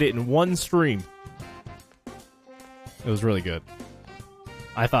 Did it in one stream. It was really good.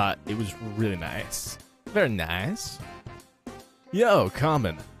 I thought it was really nice. Very nice. Yo,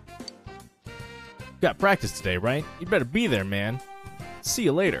 Common. Got practice today, right? You better be there, man. See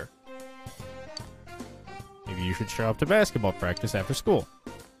you later. Maybe you should show up to basketball practice after school.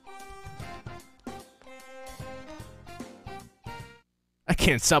 I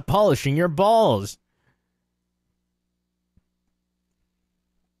can't stop polishing your balls.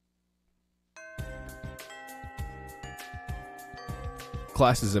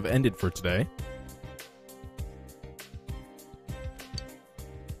 Classes have ended for today.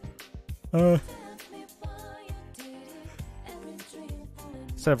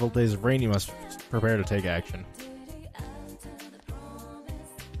 Several days of rain, you must prepare to take action.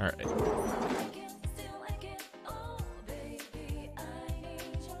 Alright.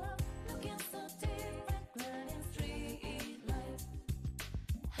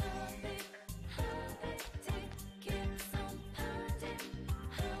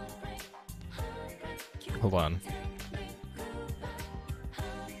 Hold on.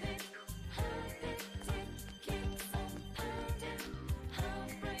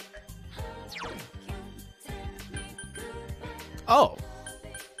 Oh!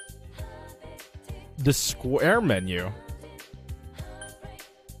 The square menu.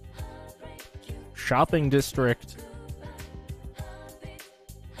 Shopping district.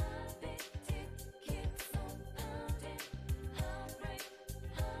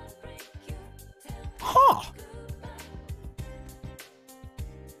 Huh!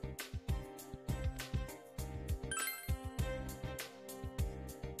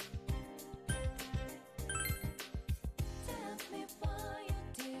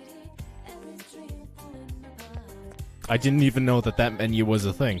 I didn't even know that that menu was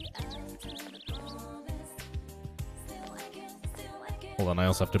a thing. Hold on, I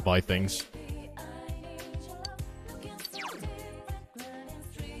also have to buy things.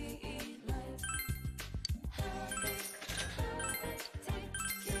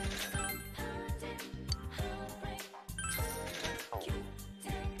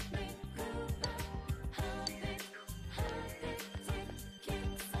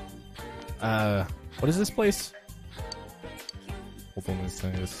 What is this place? Hold on, let's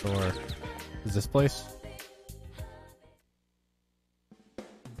say the store. Is this place?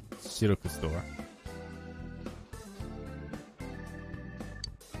 Siroku store.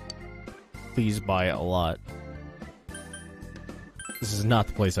 Please buy a lot. This is not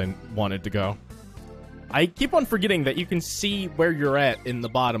the place I wanted to go. I keep on forgetting that you can see where you're at in the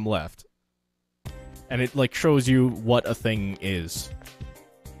bottom left. And it, like, shows you what a thing is.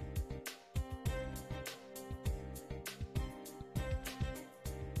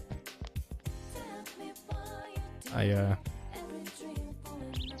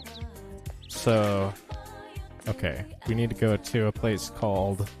 So, okay, we need to go to a place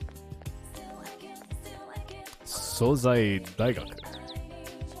called Sozai Daigaku.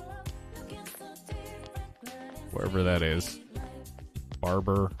 Wherever that is.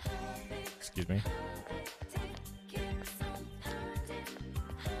 Barber. Excuse me.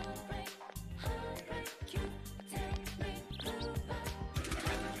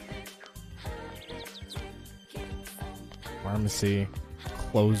 Pharmacy.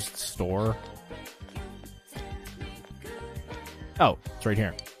 Closed store. Oh, it's right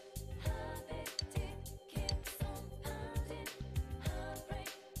here.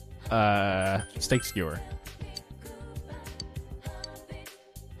 Steak skewer.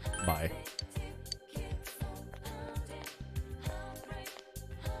 Bye.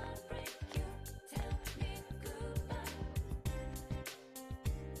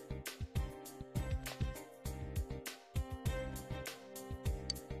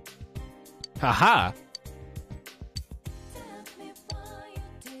 Haha!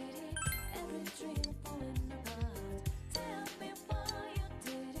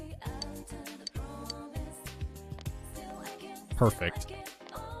 Perfect.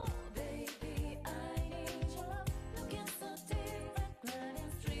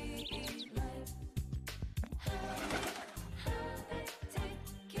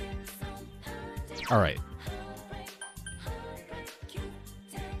 All right.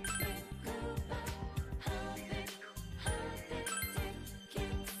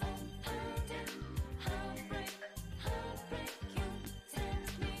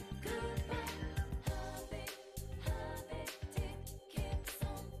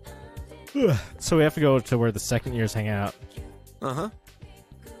 So we have to go to where the second years hang out. Uh-huh.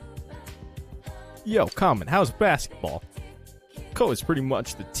 Yo, Common, how's basketball? Ko is pretty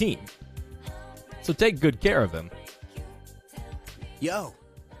much the team. So take good care of him. Yo.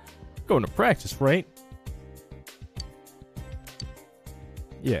 Going to practice, right?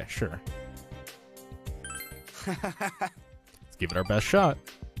 Yeah, sure. Let's give it our best shot.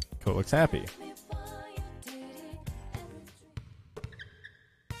 Ko looks happy.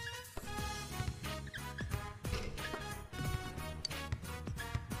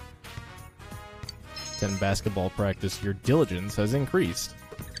 In basketball practice, your diligence has increased.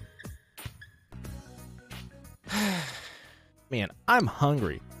 Man, I'm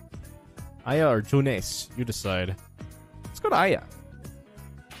hungry. Aya or Junes, you decide. Let's go to Aya.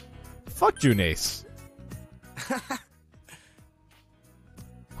 Fuck Junes.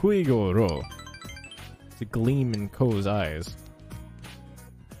 Huigoro. The gleam in Ko's eyes.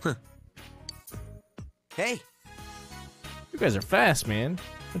 Hey. You guys are fast, man.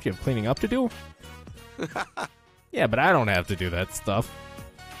 Don't you have cleaning up to do? Yeah, but I don't have to do that stuff.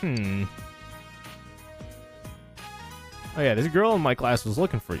 Oh yeah, this girl in my class was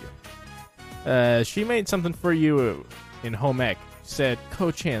looking for you. She made something for you in home ec. Said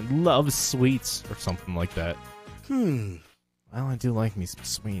Ko-chan loves sweets or something like that. Well, I do like me some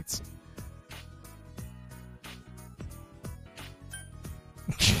sweets.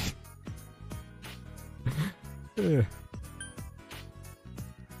 Ugh.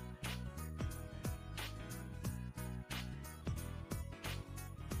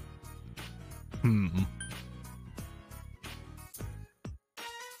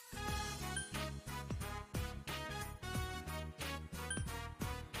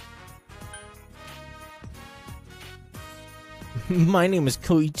 My name is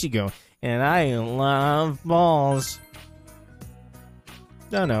Koichigo, and I love balls.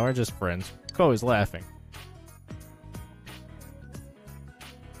 No, we're just friends. Ko is laughing.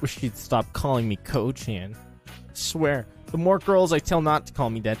 Wish she'd stop calling me Ko-chan. Swear, the more girls I tell not to call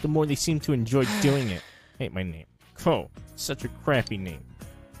me that, the more they seem to enjoy doing it. Hate my name. Ko. Such a crappy name.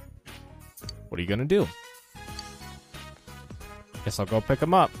 What are you gonna do? Guess I'll go pick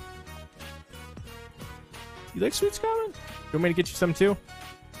him up. You like sweets, Common? You want me to get you some too?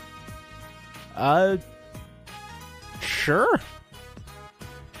 Sure.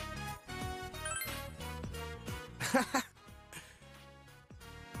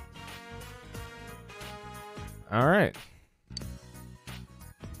 All right.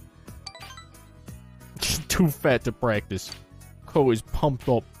 Too fat to practice. Ko is pumped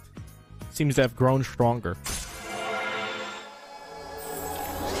up. Seems to have grown stronger.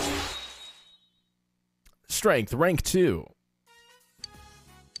 Strength, rank 2.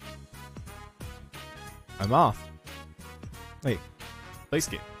 I'm off. Wait, place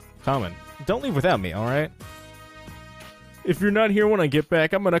game. Common. Don't leave without me, alright? If you're not here when I get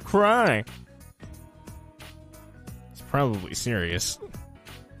back, I'm gonna cry. It's probably serious.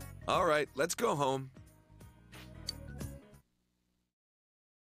 All right, let's go home.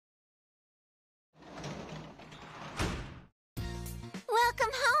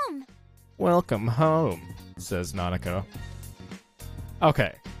 Welcome home. Welcome home, says Nanako.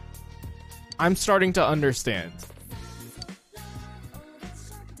 Okay. I'm starting to understand.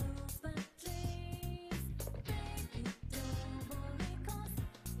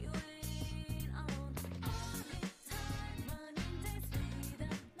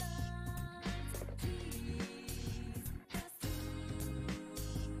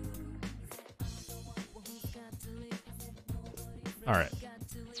 All right.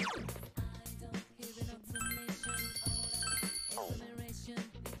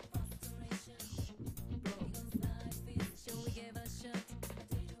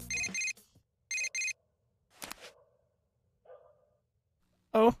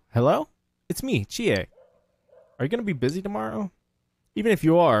 Oh, hello? It's me, Chie. Are you going to be busy tomorrow? Even if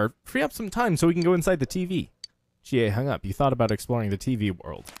you are, free up some time so we can go inside the TV. Chie hung up. You thought about exploring the TV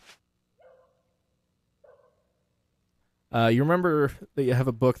world. You remember that you have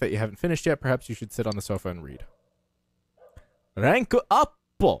a book that you haven't finished yet. Perhaps you should sit on the sofa and read. Rank up!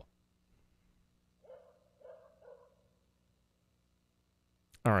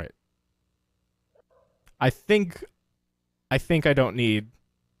 Alright. I think I don't need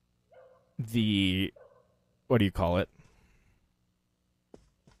the... What do you call it?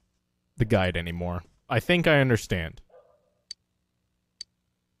 The guide anymore. I think I understand.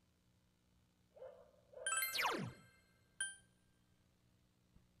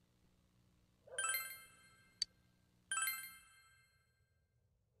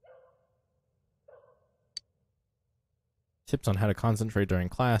 Tips on how to concentrate during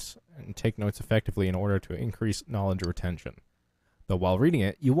class and take notes effectively in order to increase knowledge retention. Though while reading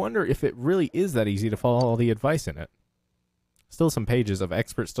it, you wonder if it really is that easy to follow all the advice in it. Still some pages of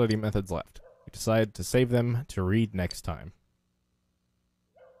expert study methods left. You decide to save them to read next time.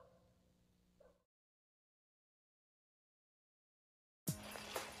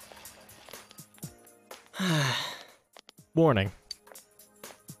 Warning.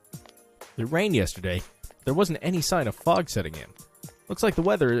 It rained yesterday. There wasn't any sign of fog setting in. Looks like the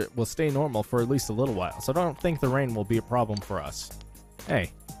weather will stay normal for at least a little while, so I don't think the rain will be a problem for us.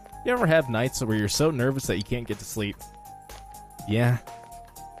 Hey, you ever have nights where you're so nervous that you can't get to sleep? Yeah.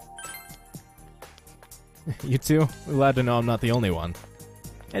 You too? Glad to know I'm not the only one.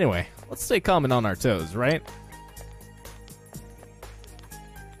 Anyway, let's stay calm and on our toes, right?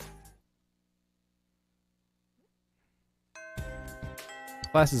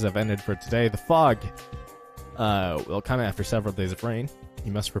 Classes have ended for today. The fog will come after several days of rain.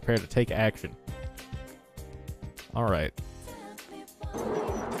 You must prepare to take action. Alright.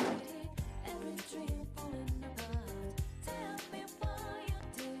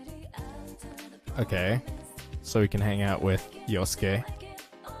 Okay. So we can hang out with Yosuke.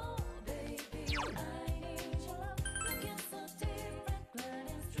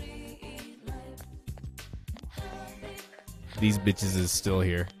 These bitches is still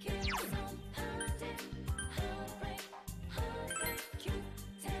here.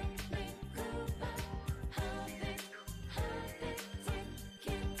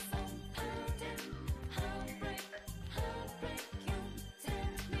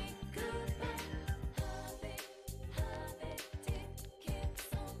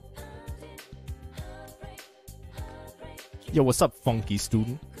 Yo, what's up, funky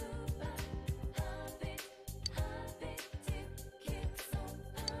student?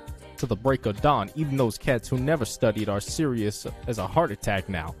 To the break of dawn, even those cats who never studied are serious as a heart attack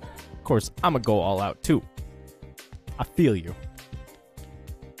now. Of course, I'ma go all out too. I feel you.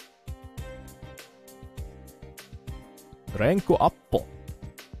 Renko appo.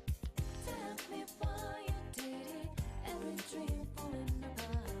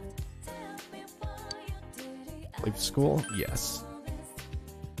 Leave school? Yes.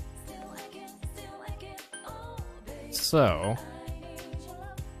 So...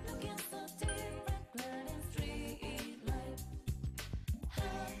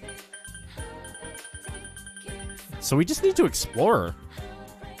 So we just need to explore.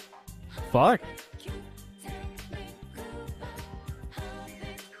 Fuck.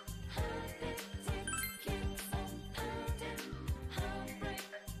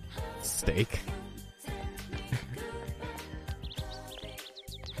 Steak.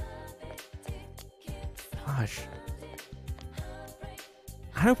 Gosh.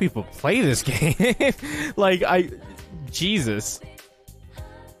 How do people play this game? Like, Jesus.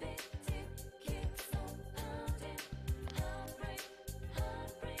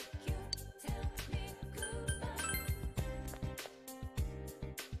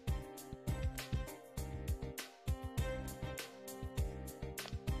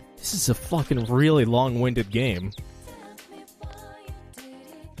 This is a fucking really long-winded game.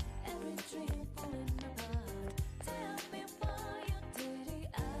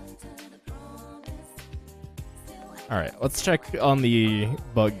 Alright, let's check on the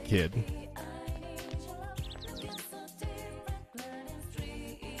bug kid.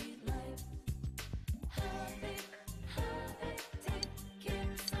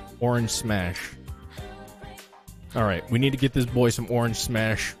 Orange Smash. Alright, we need to get this boy some Orange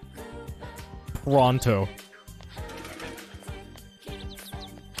Smash. Pronto.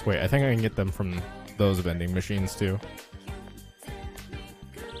 Wait, I think I can get them from those vending machines too.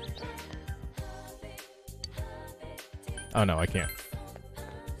 Oh no, I can't.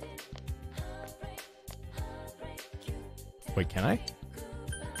 Wait, can I?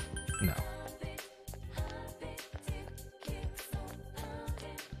 No.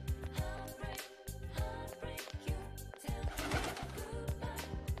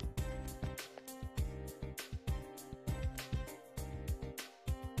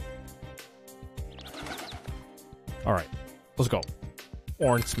 Alright, let's go.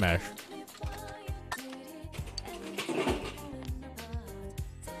 Orange smash.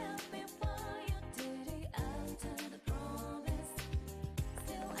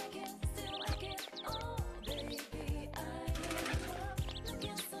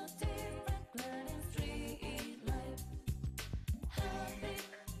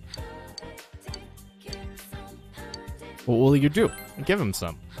 What will you do? Give him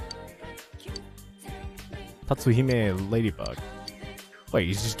some. Tatsuhime Ladybug. Wait,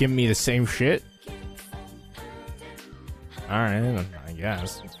 he's just giving me the same shit? Alright, I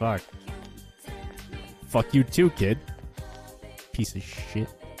guess. Fuck. Fuck you too, kid. Piece of shit.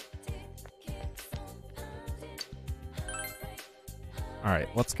 Alright,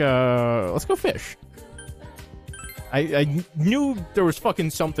 let's go fish. I knew there was fucking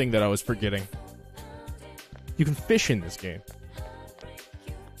something that I was forgetting. You can fish in this game.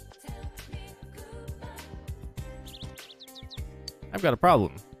 I've got a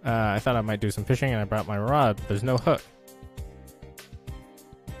problem. I thought I might do some fishing and I brought my rod, but there's no hook.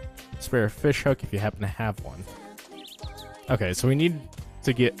 Spare a fish hook if you happen to have one. Okay, so we need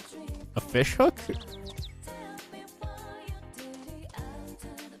to get a fish hook?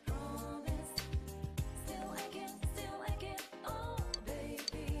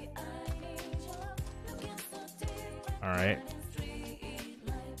 Alright.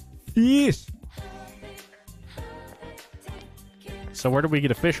 Fish! So where do we get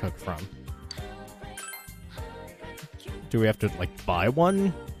a fish hook from? Do we have to, like, buy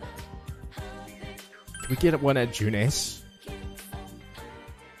one? Can we get one at Junes?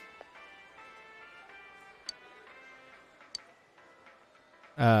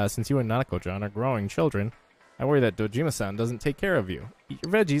 Since you and Nanako-chan are growing children, I worry that Dojima-san doesn't take care of you. Eat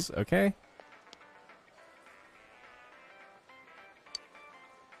your veggies, okay?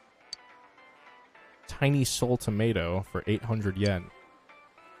 Tiny soul tomato for 800 yen.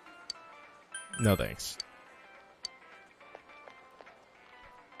 No thanks.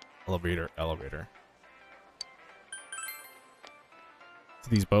 Elevator, elevator. So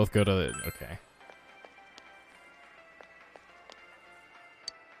these both go to the... Okay.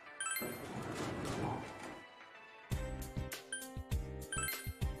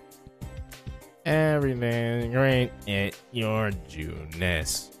 Everything great at your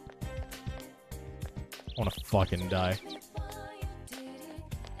Junes. I wanna fucking die.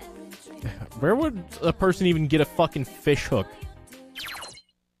 Where would a person even get a fucking fish hook?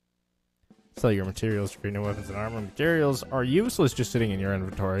 Sell your materials to create new weapons and armor. Materials are useless just sitting in your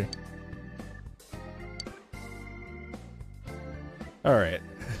inventory. Alright.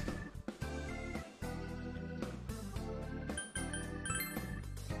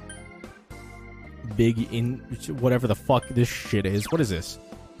 Big in... whatever the fuck this shit is. What is this?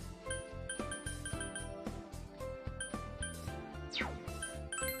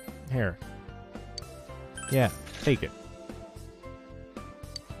 Here. Yeah, take it.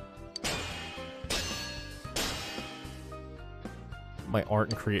 My art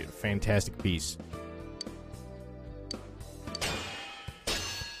and create a fantastic piece.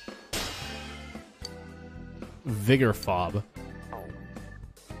 Vigor fob.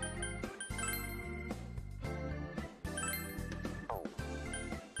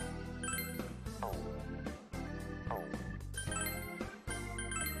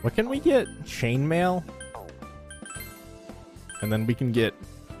 What can we get? Chainmail? And then we can get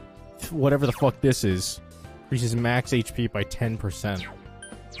whatever the fuck this is. Increases max HP by 10%.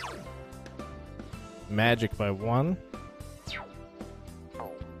 Magic by 1.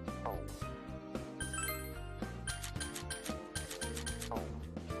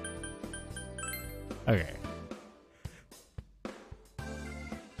 Okay.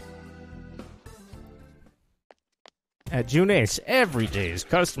 At Junes, every day is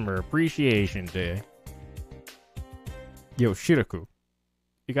Customer Appreciation Day. Yo, Shiraku.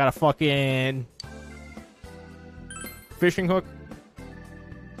 You got a fucking... fishing hook?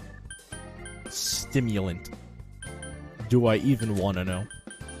 Stimulant. Do I even want to know?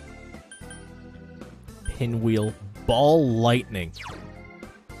 Pinwheel. Ball lightning.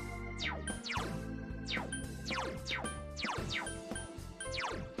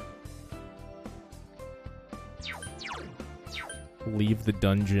 Leave the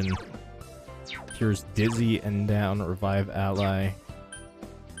dungeon. Cures dizzy and down. Revive ally.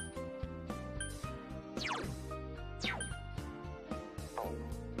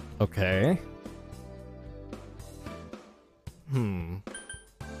 Okay.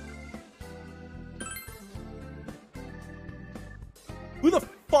 Who the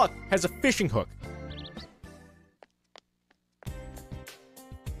fuck has a fishing hook?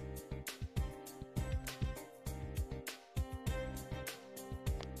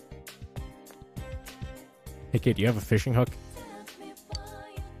 kid, do you have a fishing hook?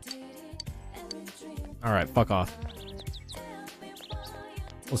 Alright, fuck off.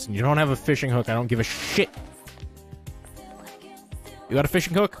 Listen, you don't have a fishing hook, I don't give a shit. You got a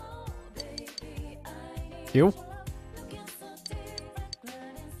fishing hook? You?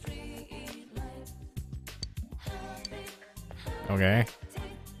 Okay.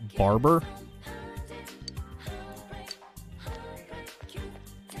 Barber?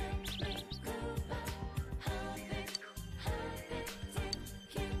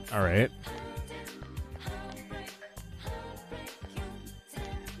 Alright.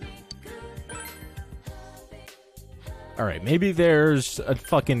 Alright, maybe there's a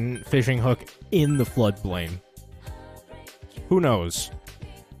fucking fishing hook in the floodplain. Who knows?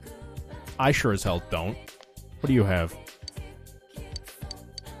 I sure as hell don't. What do you have?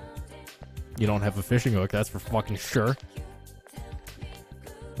 You don't have a fishing hook, that's for fucking sure.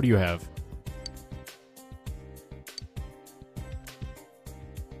 What do you have?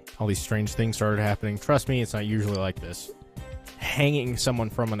 All these strange things started happening. Trust me, it's not usually like this. Hanging someone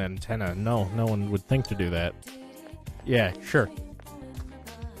from an antenna. No, no one would think to do that. Yeah, sure.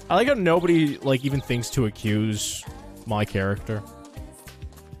 I like how nobody, like, even thinks to accuse my character.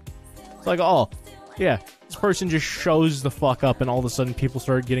 It's like, oh, yeah, this person just shows the fuck up and all of a sudden people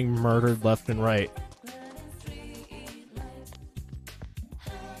start getting murdered left and right.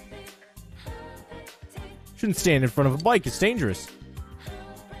 Shouldn't stand in front of a bike, it's dangerous.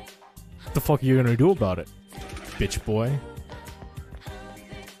 What the fuck are you gonna do about it, bitch boy?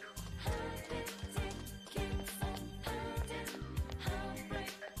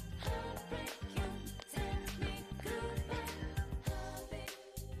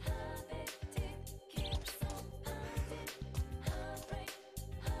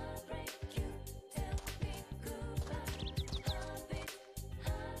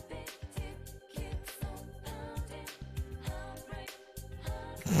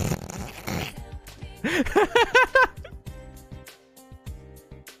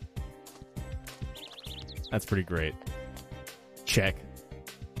 That's pretty great. Check.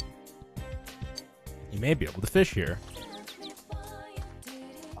 You may be able to fish here.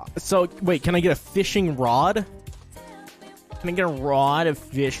 So, wait, can I get a fishing rod? Can I get a rod of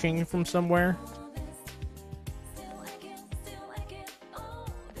fishing from somewhere?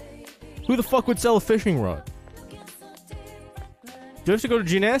 Who the fuck would sell a fishing rod? Do I have to go to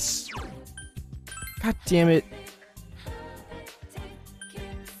Jeunesse? God damn it.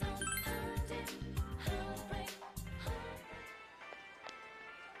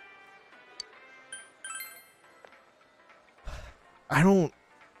 I don't...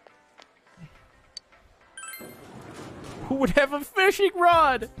 Who would have a fishing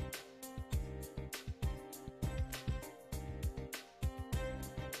rod?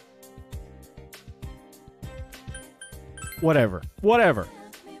 Whatever. Whatever.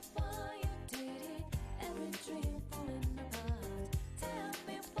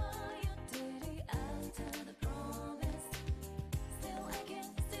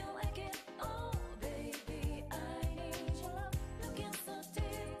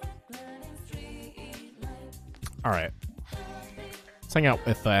 Alright. Let's hang out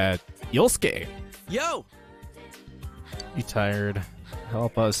with, Yosuke. Yo! You tired?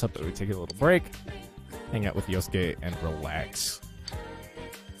 Help us up. We take a little break. Hang out with Yosuke and relax.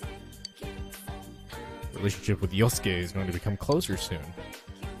 Relationship with Yosuke is going to become closer soon.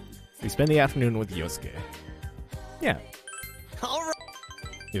 We spend the afternoon with Yosuke. Yeah. Alright!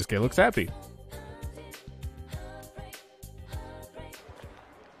 Yosuke looks happy.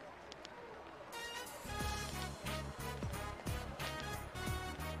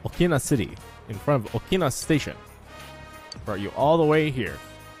 Okina City, in front of Okina Station. Brought you all the way here.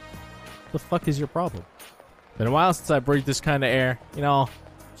 The fuck is your problem? Been a while since I breathed this kind of air. You know,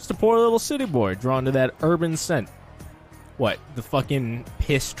 just a poor little city boy drawn to that urban scent. What, the fucking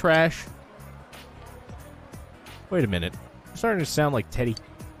piss trash? Wait a minute. I'm starting to sound like Teddy.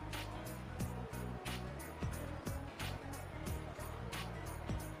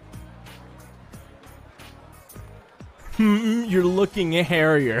 You're looking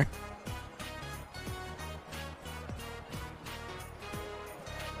hairier.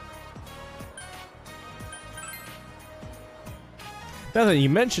 Now that you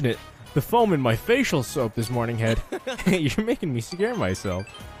mention it, the foam in my facial soap this morning had... You're making me scare myself.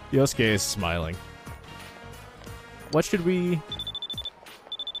 Yosuke is smiling. What should we...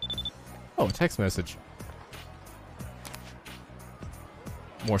 Oh, a text message.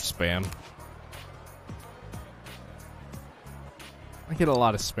 More spam. I get a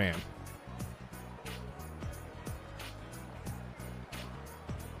lot of spam.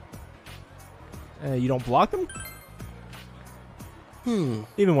 You don't block them?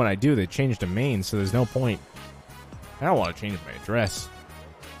 Even when I do, they change domains, so there's no point. I don't want to change my address.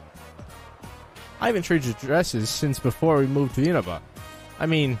 I haven't changed addresses since before we moved to Inaba. I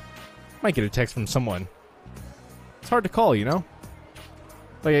mean, might get a text from someone. It's hard to call, you know?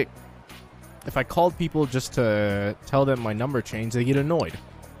 Like, if I called people just to tell them my number changed, they get annoyed.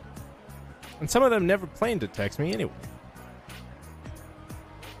 And some of them never plan to text me anyway.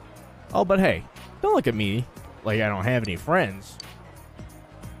 Oh, but hey, don't look at me like I don't have any friends.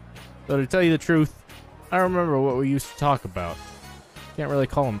 Though to tell you the truth, I remember what we used to talk about. Can't really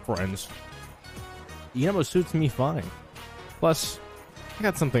call them friends. Inaba suits me fine. Plus, I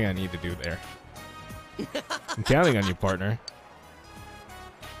got something I need to do there. I'm counting on you, partner.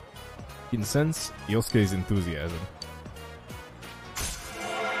 You can sense Yosuke's enthusiasm.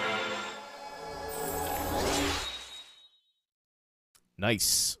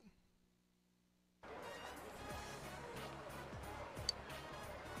 Nice.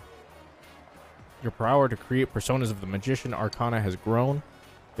 Your power to create personas of the Magician Arcana has grown.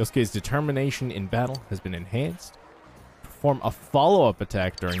 Yosuke's determination in battle has been enhanced. Perform a follow-up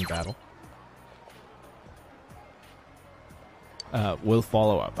attack during battle. Will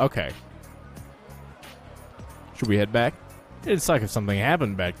follow up. Okay. Should we head back? It'd suck if something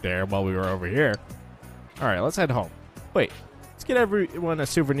happened back there while we were over here. Alright, let's head home. Wait, let's get everyone a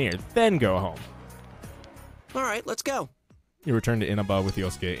souvenir, then go home. All right, let's go. You return to Inaba with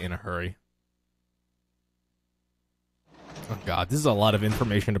Yosuke in a hurry. Oh god, this is a lot of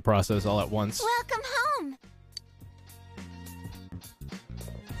information to process all at once. Welcome home.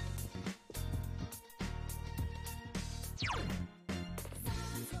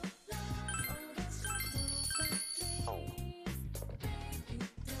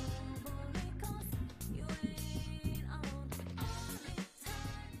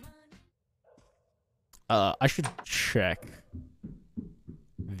 I should check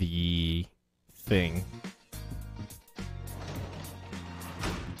the thing.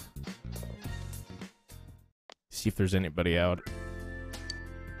 See if there's anybody out.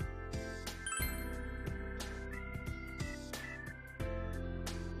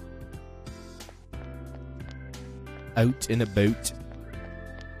 Out and about.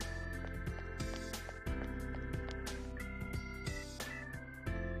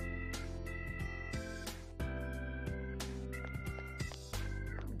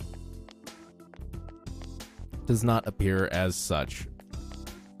 Does not appear as such.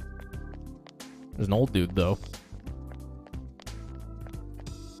 There's an old dude, though.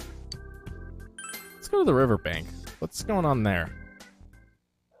 Let's go to the riverbank. What's going on there?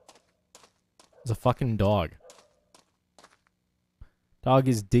 There's a fucking dog. Dog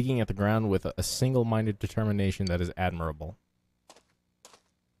is digging at the ground with a single-minded determination that is admirable.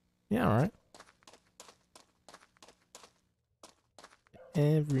 Yeah, alright.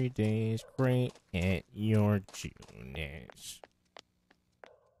 Every day's great at your Tunis.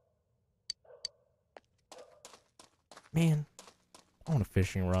 Man, I want a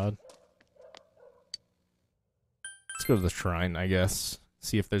fishing rod. Let's go to the shrine, I guess.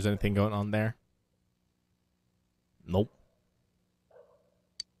 See if there's anything going on there. Nope.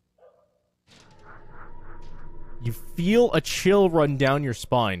 You feel a chill run down your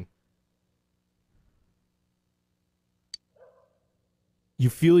spine. You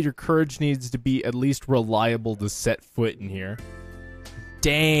feel your courage needs to be at least reliable to set foot in here.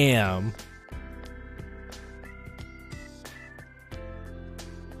 Damn.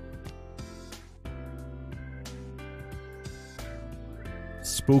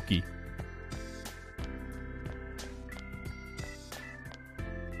 Spooky.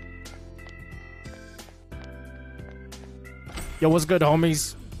 Yo, what's good,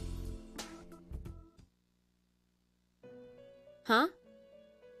 homies? Huh?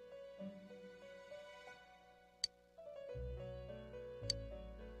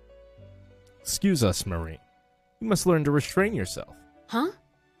 Excuse us, Marie. You must learn to restrain yourself. Huh?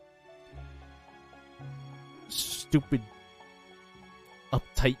 Stupid,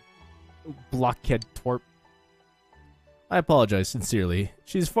 uptight, blockhead twerp. I apologize sincerely.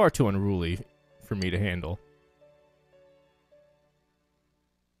 She's far too unruly for me to handle.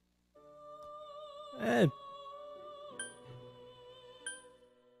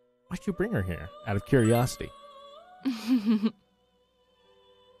 Why'd you bring her here? Out of curiosity.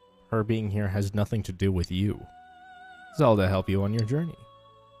 Her being here has nothing to do with you. It's all to help you on your journey.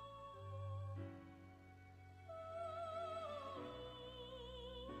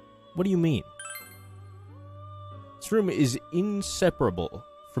 What do you mean? This room is inseparable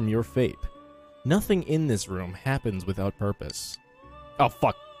from your fate. Nothing in this room happens without purpose. Oh,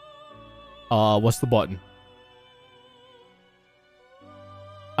 fuck. What's the button?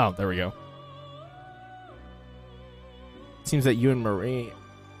 Oh, there we go. It seems that you and Marie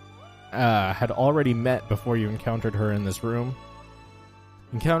had already met before you encountered her in this room.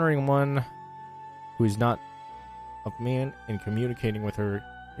 Encountering one who is not of man and communicating with her,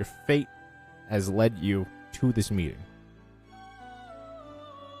 your fate has led you to this meeting.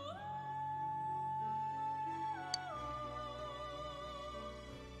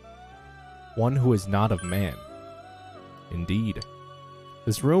 One who is not of man. Indeed.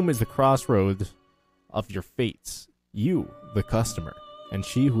 This room is the crossroads of your fates. You, the customer, and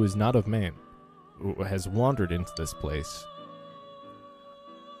she who is not of man, who has wandered into this place.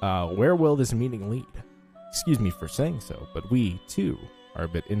 Where will this meeting lead? Excuse me for saying so, but we, too, are a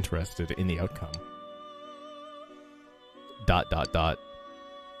bit interested in the outcome. ...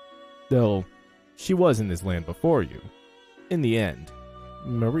 Though she was in this land before you, in the end,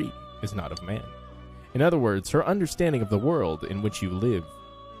 Marie is not of man. In other words, her understanding of the world in which you live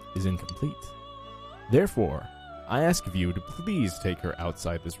is incomplete. Therefore, I ask of you to please take her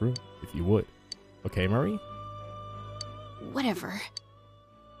outside this room, if you would. Okay, Marie? Whatever.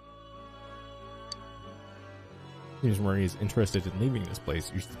 Seems Marie is interested in leaving this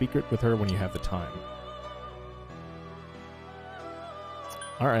place. You should speak with her when you have the time.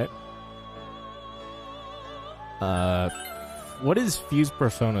 Alright. What does fuse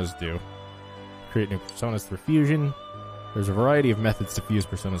personas do? Create new personas through fusion. There's a variety of methods to fuse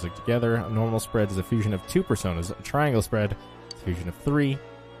personas together. A normal spread is a fusion of 2 personas. A triangle spread is a fusion of 3.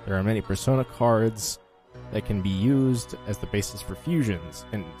 There are many persona cards that can be used as the basis for fusions,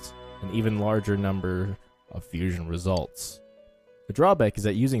 and an even larger number of fusion results. The drawback is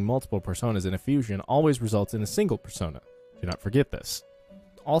that using multiple personas in a fusion always results in a single persona. Do not forget this.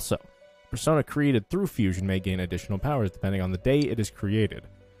 Also, persona created through fusion may gain additional powers depending on the day it is created.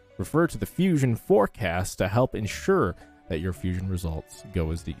 Refer to the fusion forecast to help ensure that your fusion results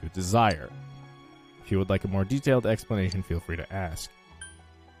go as you desire. If you would like a more detailed explanation, feel free to ask.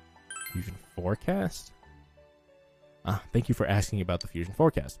 Fusion forecast? Thank you for asking about the fusion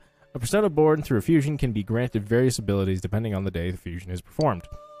forecast. A persona born through a fusion can be granted various abilities depending on the day the fusion is performed.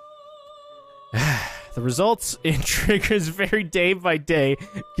 The results and triggers vary day by day,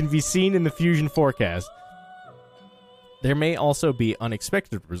 can be seen in the fusion forecast. There may also be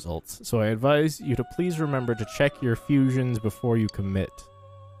unexpected results, so I advise you to please remember to check your fusions before you commit.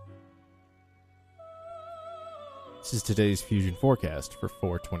 This is today's fusion forecast for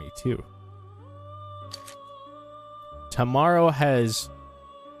 4/22. Tomorrow has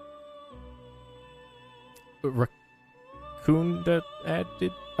Raccoon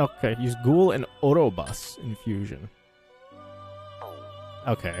added. Okay, use Ghoul and Orobus in fusion.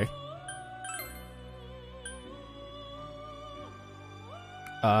 Okay.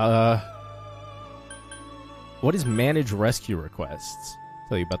 What is manage rescue requests?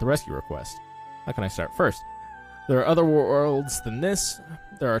 Tell you about the rescue request. How can I start? First, there are other worlds than this.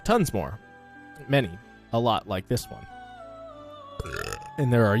 There are tons more. Many. A lot like this one.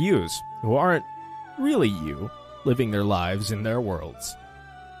 And there are yous, who aren't really you, living their lives in their worlds.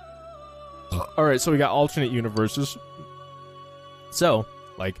 Alright, so we got alternate universes. So,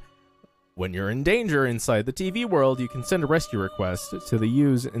 like, when you're in danger inside the TV world, you can send a rescue request to the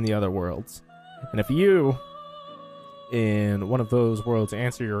yous in the other worlds. And if you, in one of those worlds,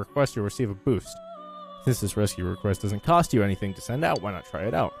 answer your request, you'll receive a boost. Since this rescue request doesn't cost you anything to send out, why not try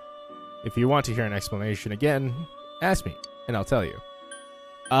it out? If you want to hear an explanation again, ask me, and I'll tell you.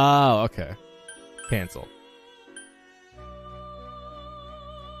 Oh, okay. Cancel.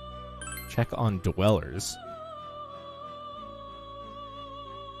 Check on dwellers.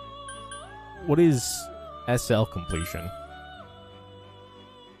 What is SL completion?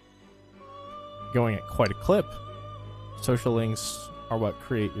 Going at quite a clip. Social links are what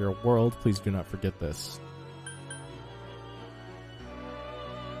create your world. Please do not forget this.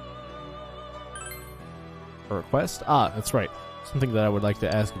 A request? Ah, that's right. Something that I would like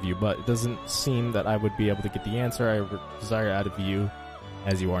to ask of you, but it doesn't seem that I would be able to get the answer I desire out of you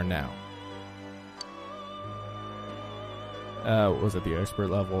as you are now. What was it, the expert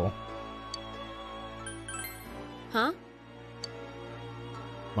level? Huh?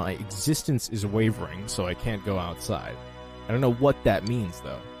 My existence is wavering, so I can't go outside. I don't know what that means,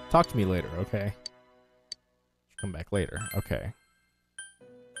 though. Talk to me later, okay? Come back later. Okay.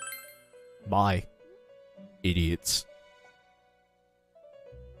 Bye, idiots.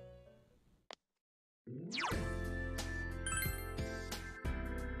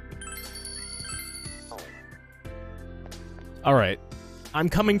 Alright. I'm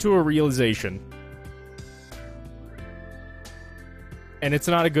coming to a realization. And it's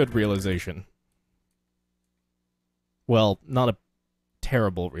not a good realization. Well, not a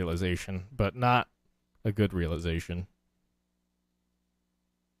terrible realization, but not a good realization.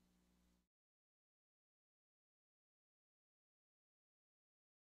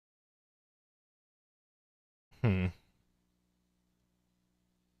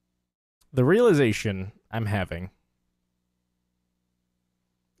 The realization I'm having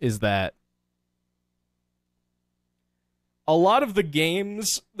is that a lot of the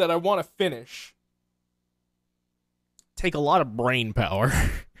games that I want to finish take a lot of brain power.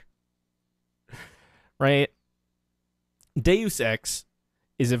 Right? Deus Ex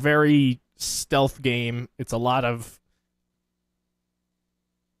is a very stealth game. It's a lot of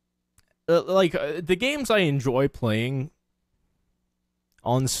the games I enjoy playing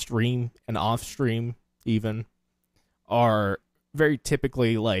on stream and off stream even are very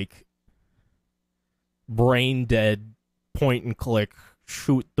typically like brain dead, point and click,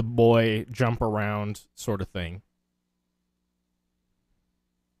 shoot the boy, jump around sort of thing.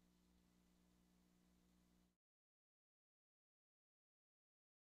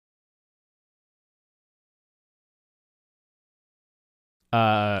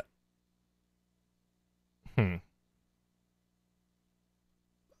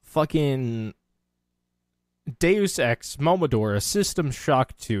 Fucking Deus Ex, Momodora, System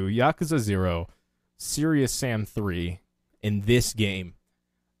Shock 2, Yakuza 0, Serious Sam 3, in this game.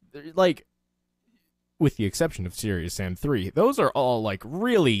 Like, with the exception of Serious Sam 3, those are all, like,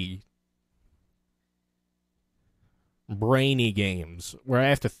 really brainy games where I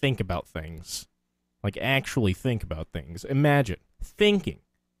have to think about things. Like, actually think about things. Imagine. Thinking.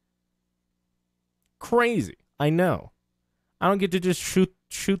 Crazy. I know. I don't get to just shoot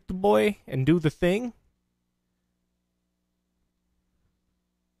the boy and do the thing.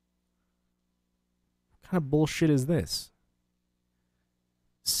 What kind of bullshit is this?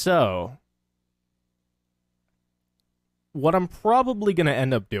 So, what I'm probably going to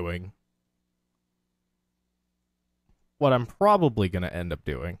end up doing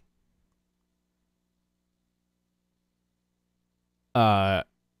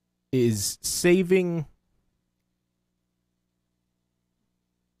is saving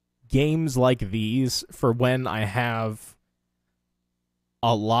games like these for when I have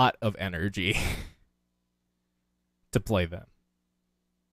a lot of energy to play them.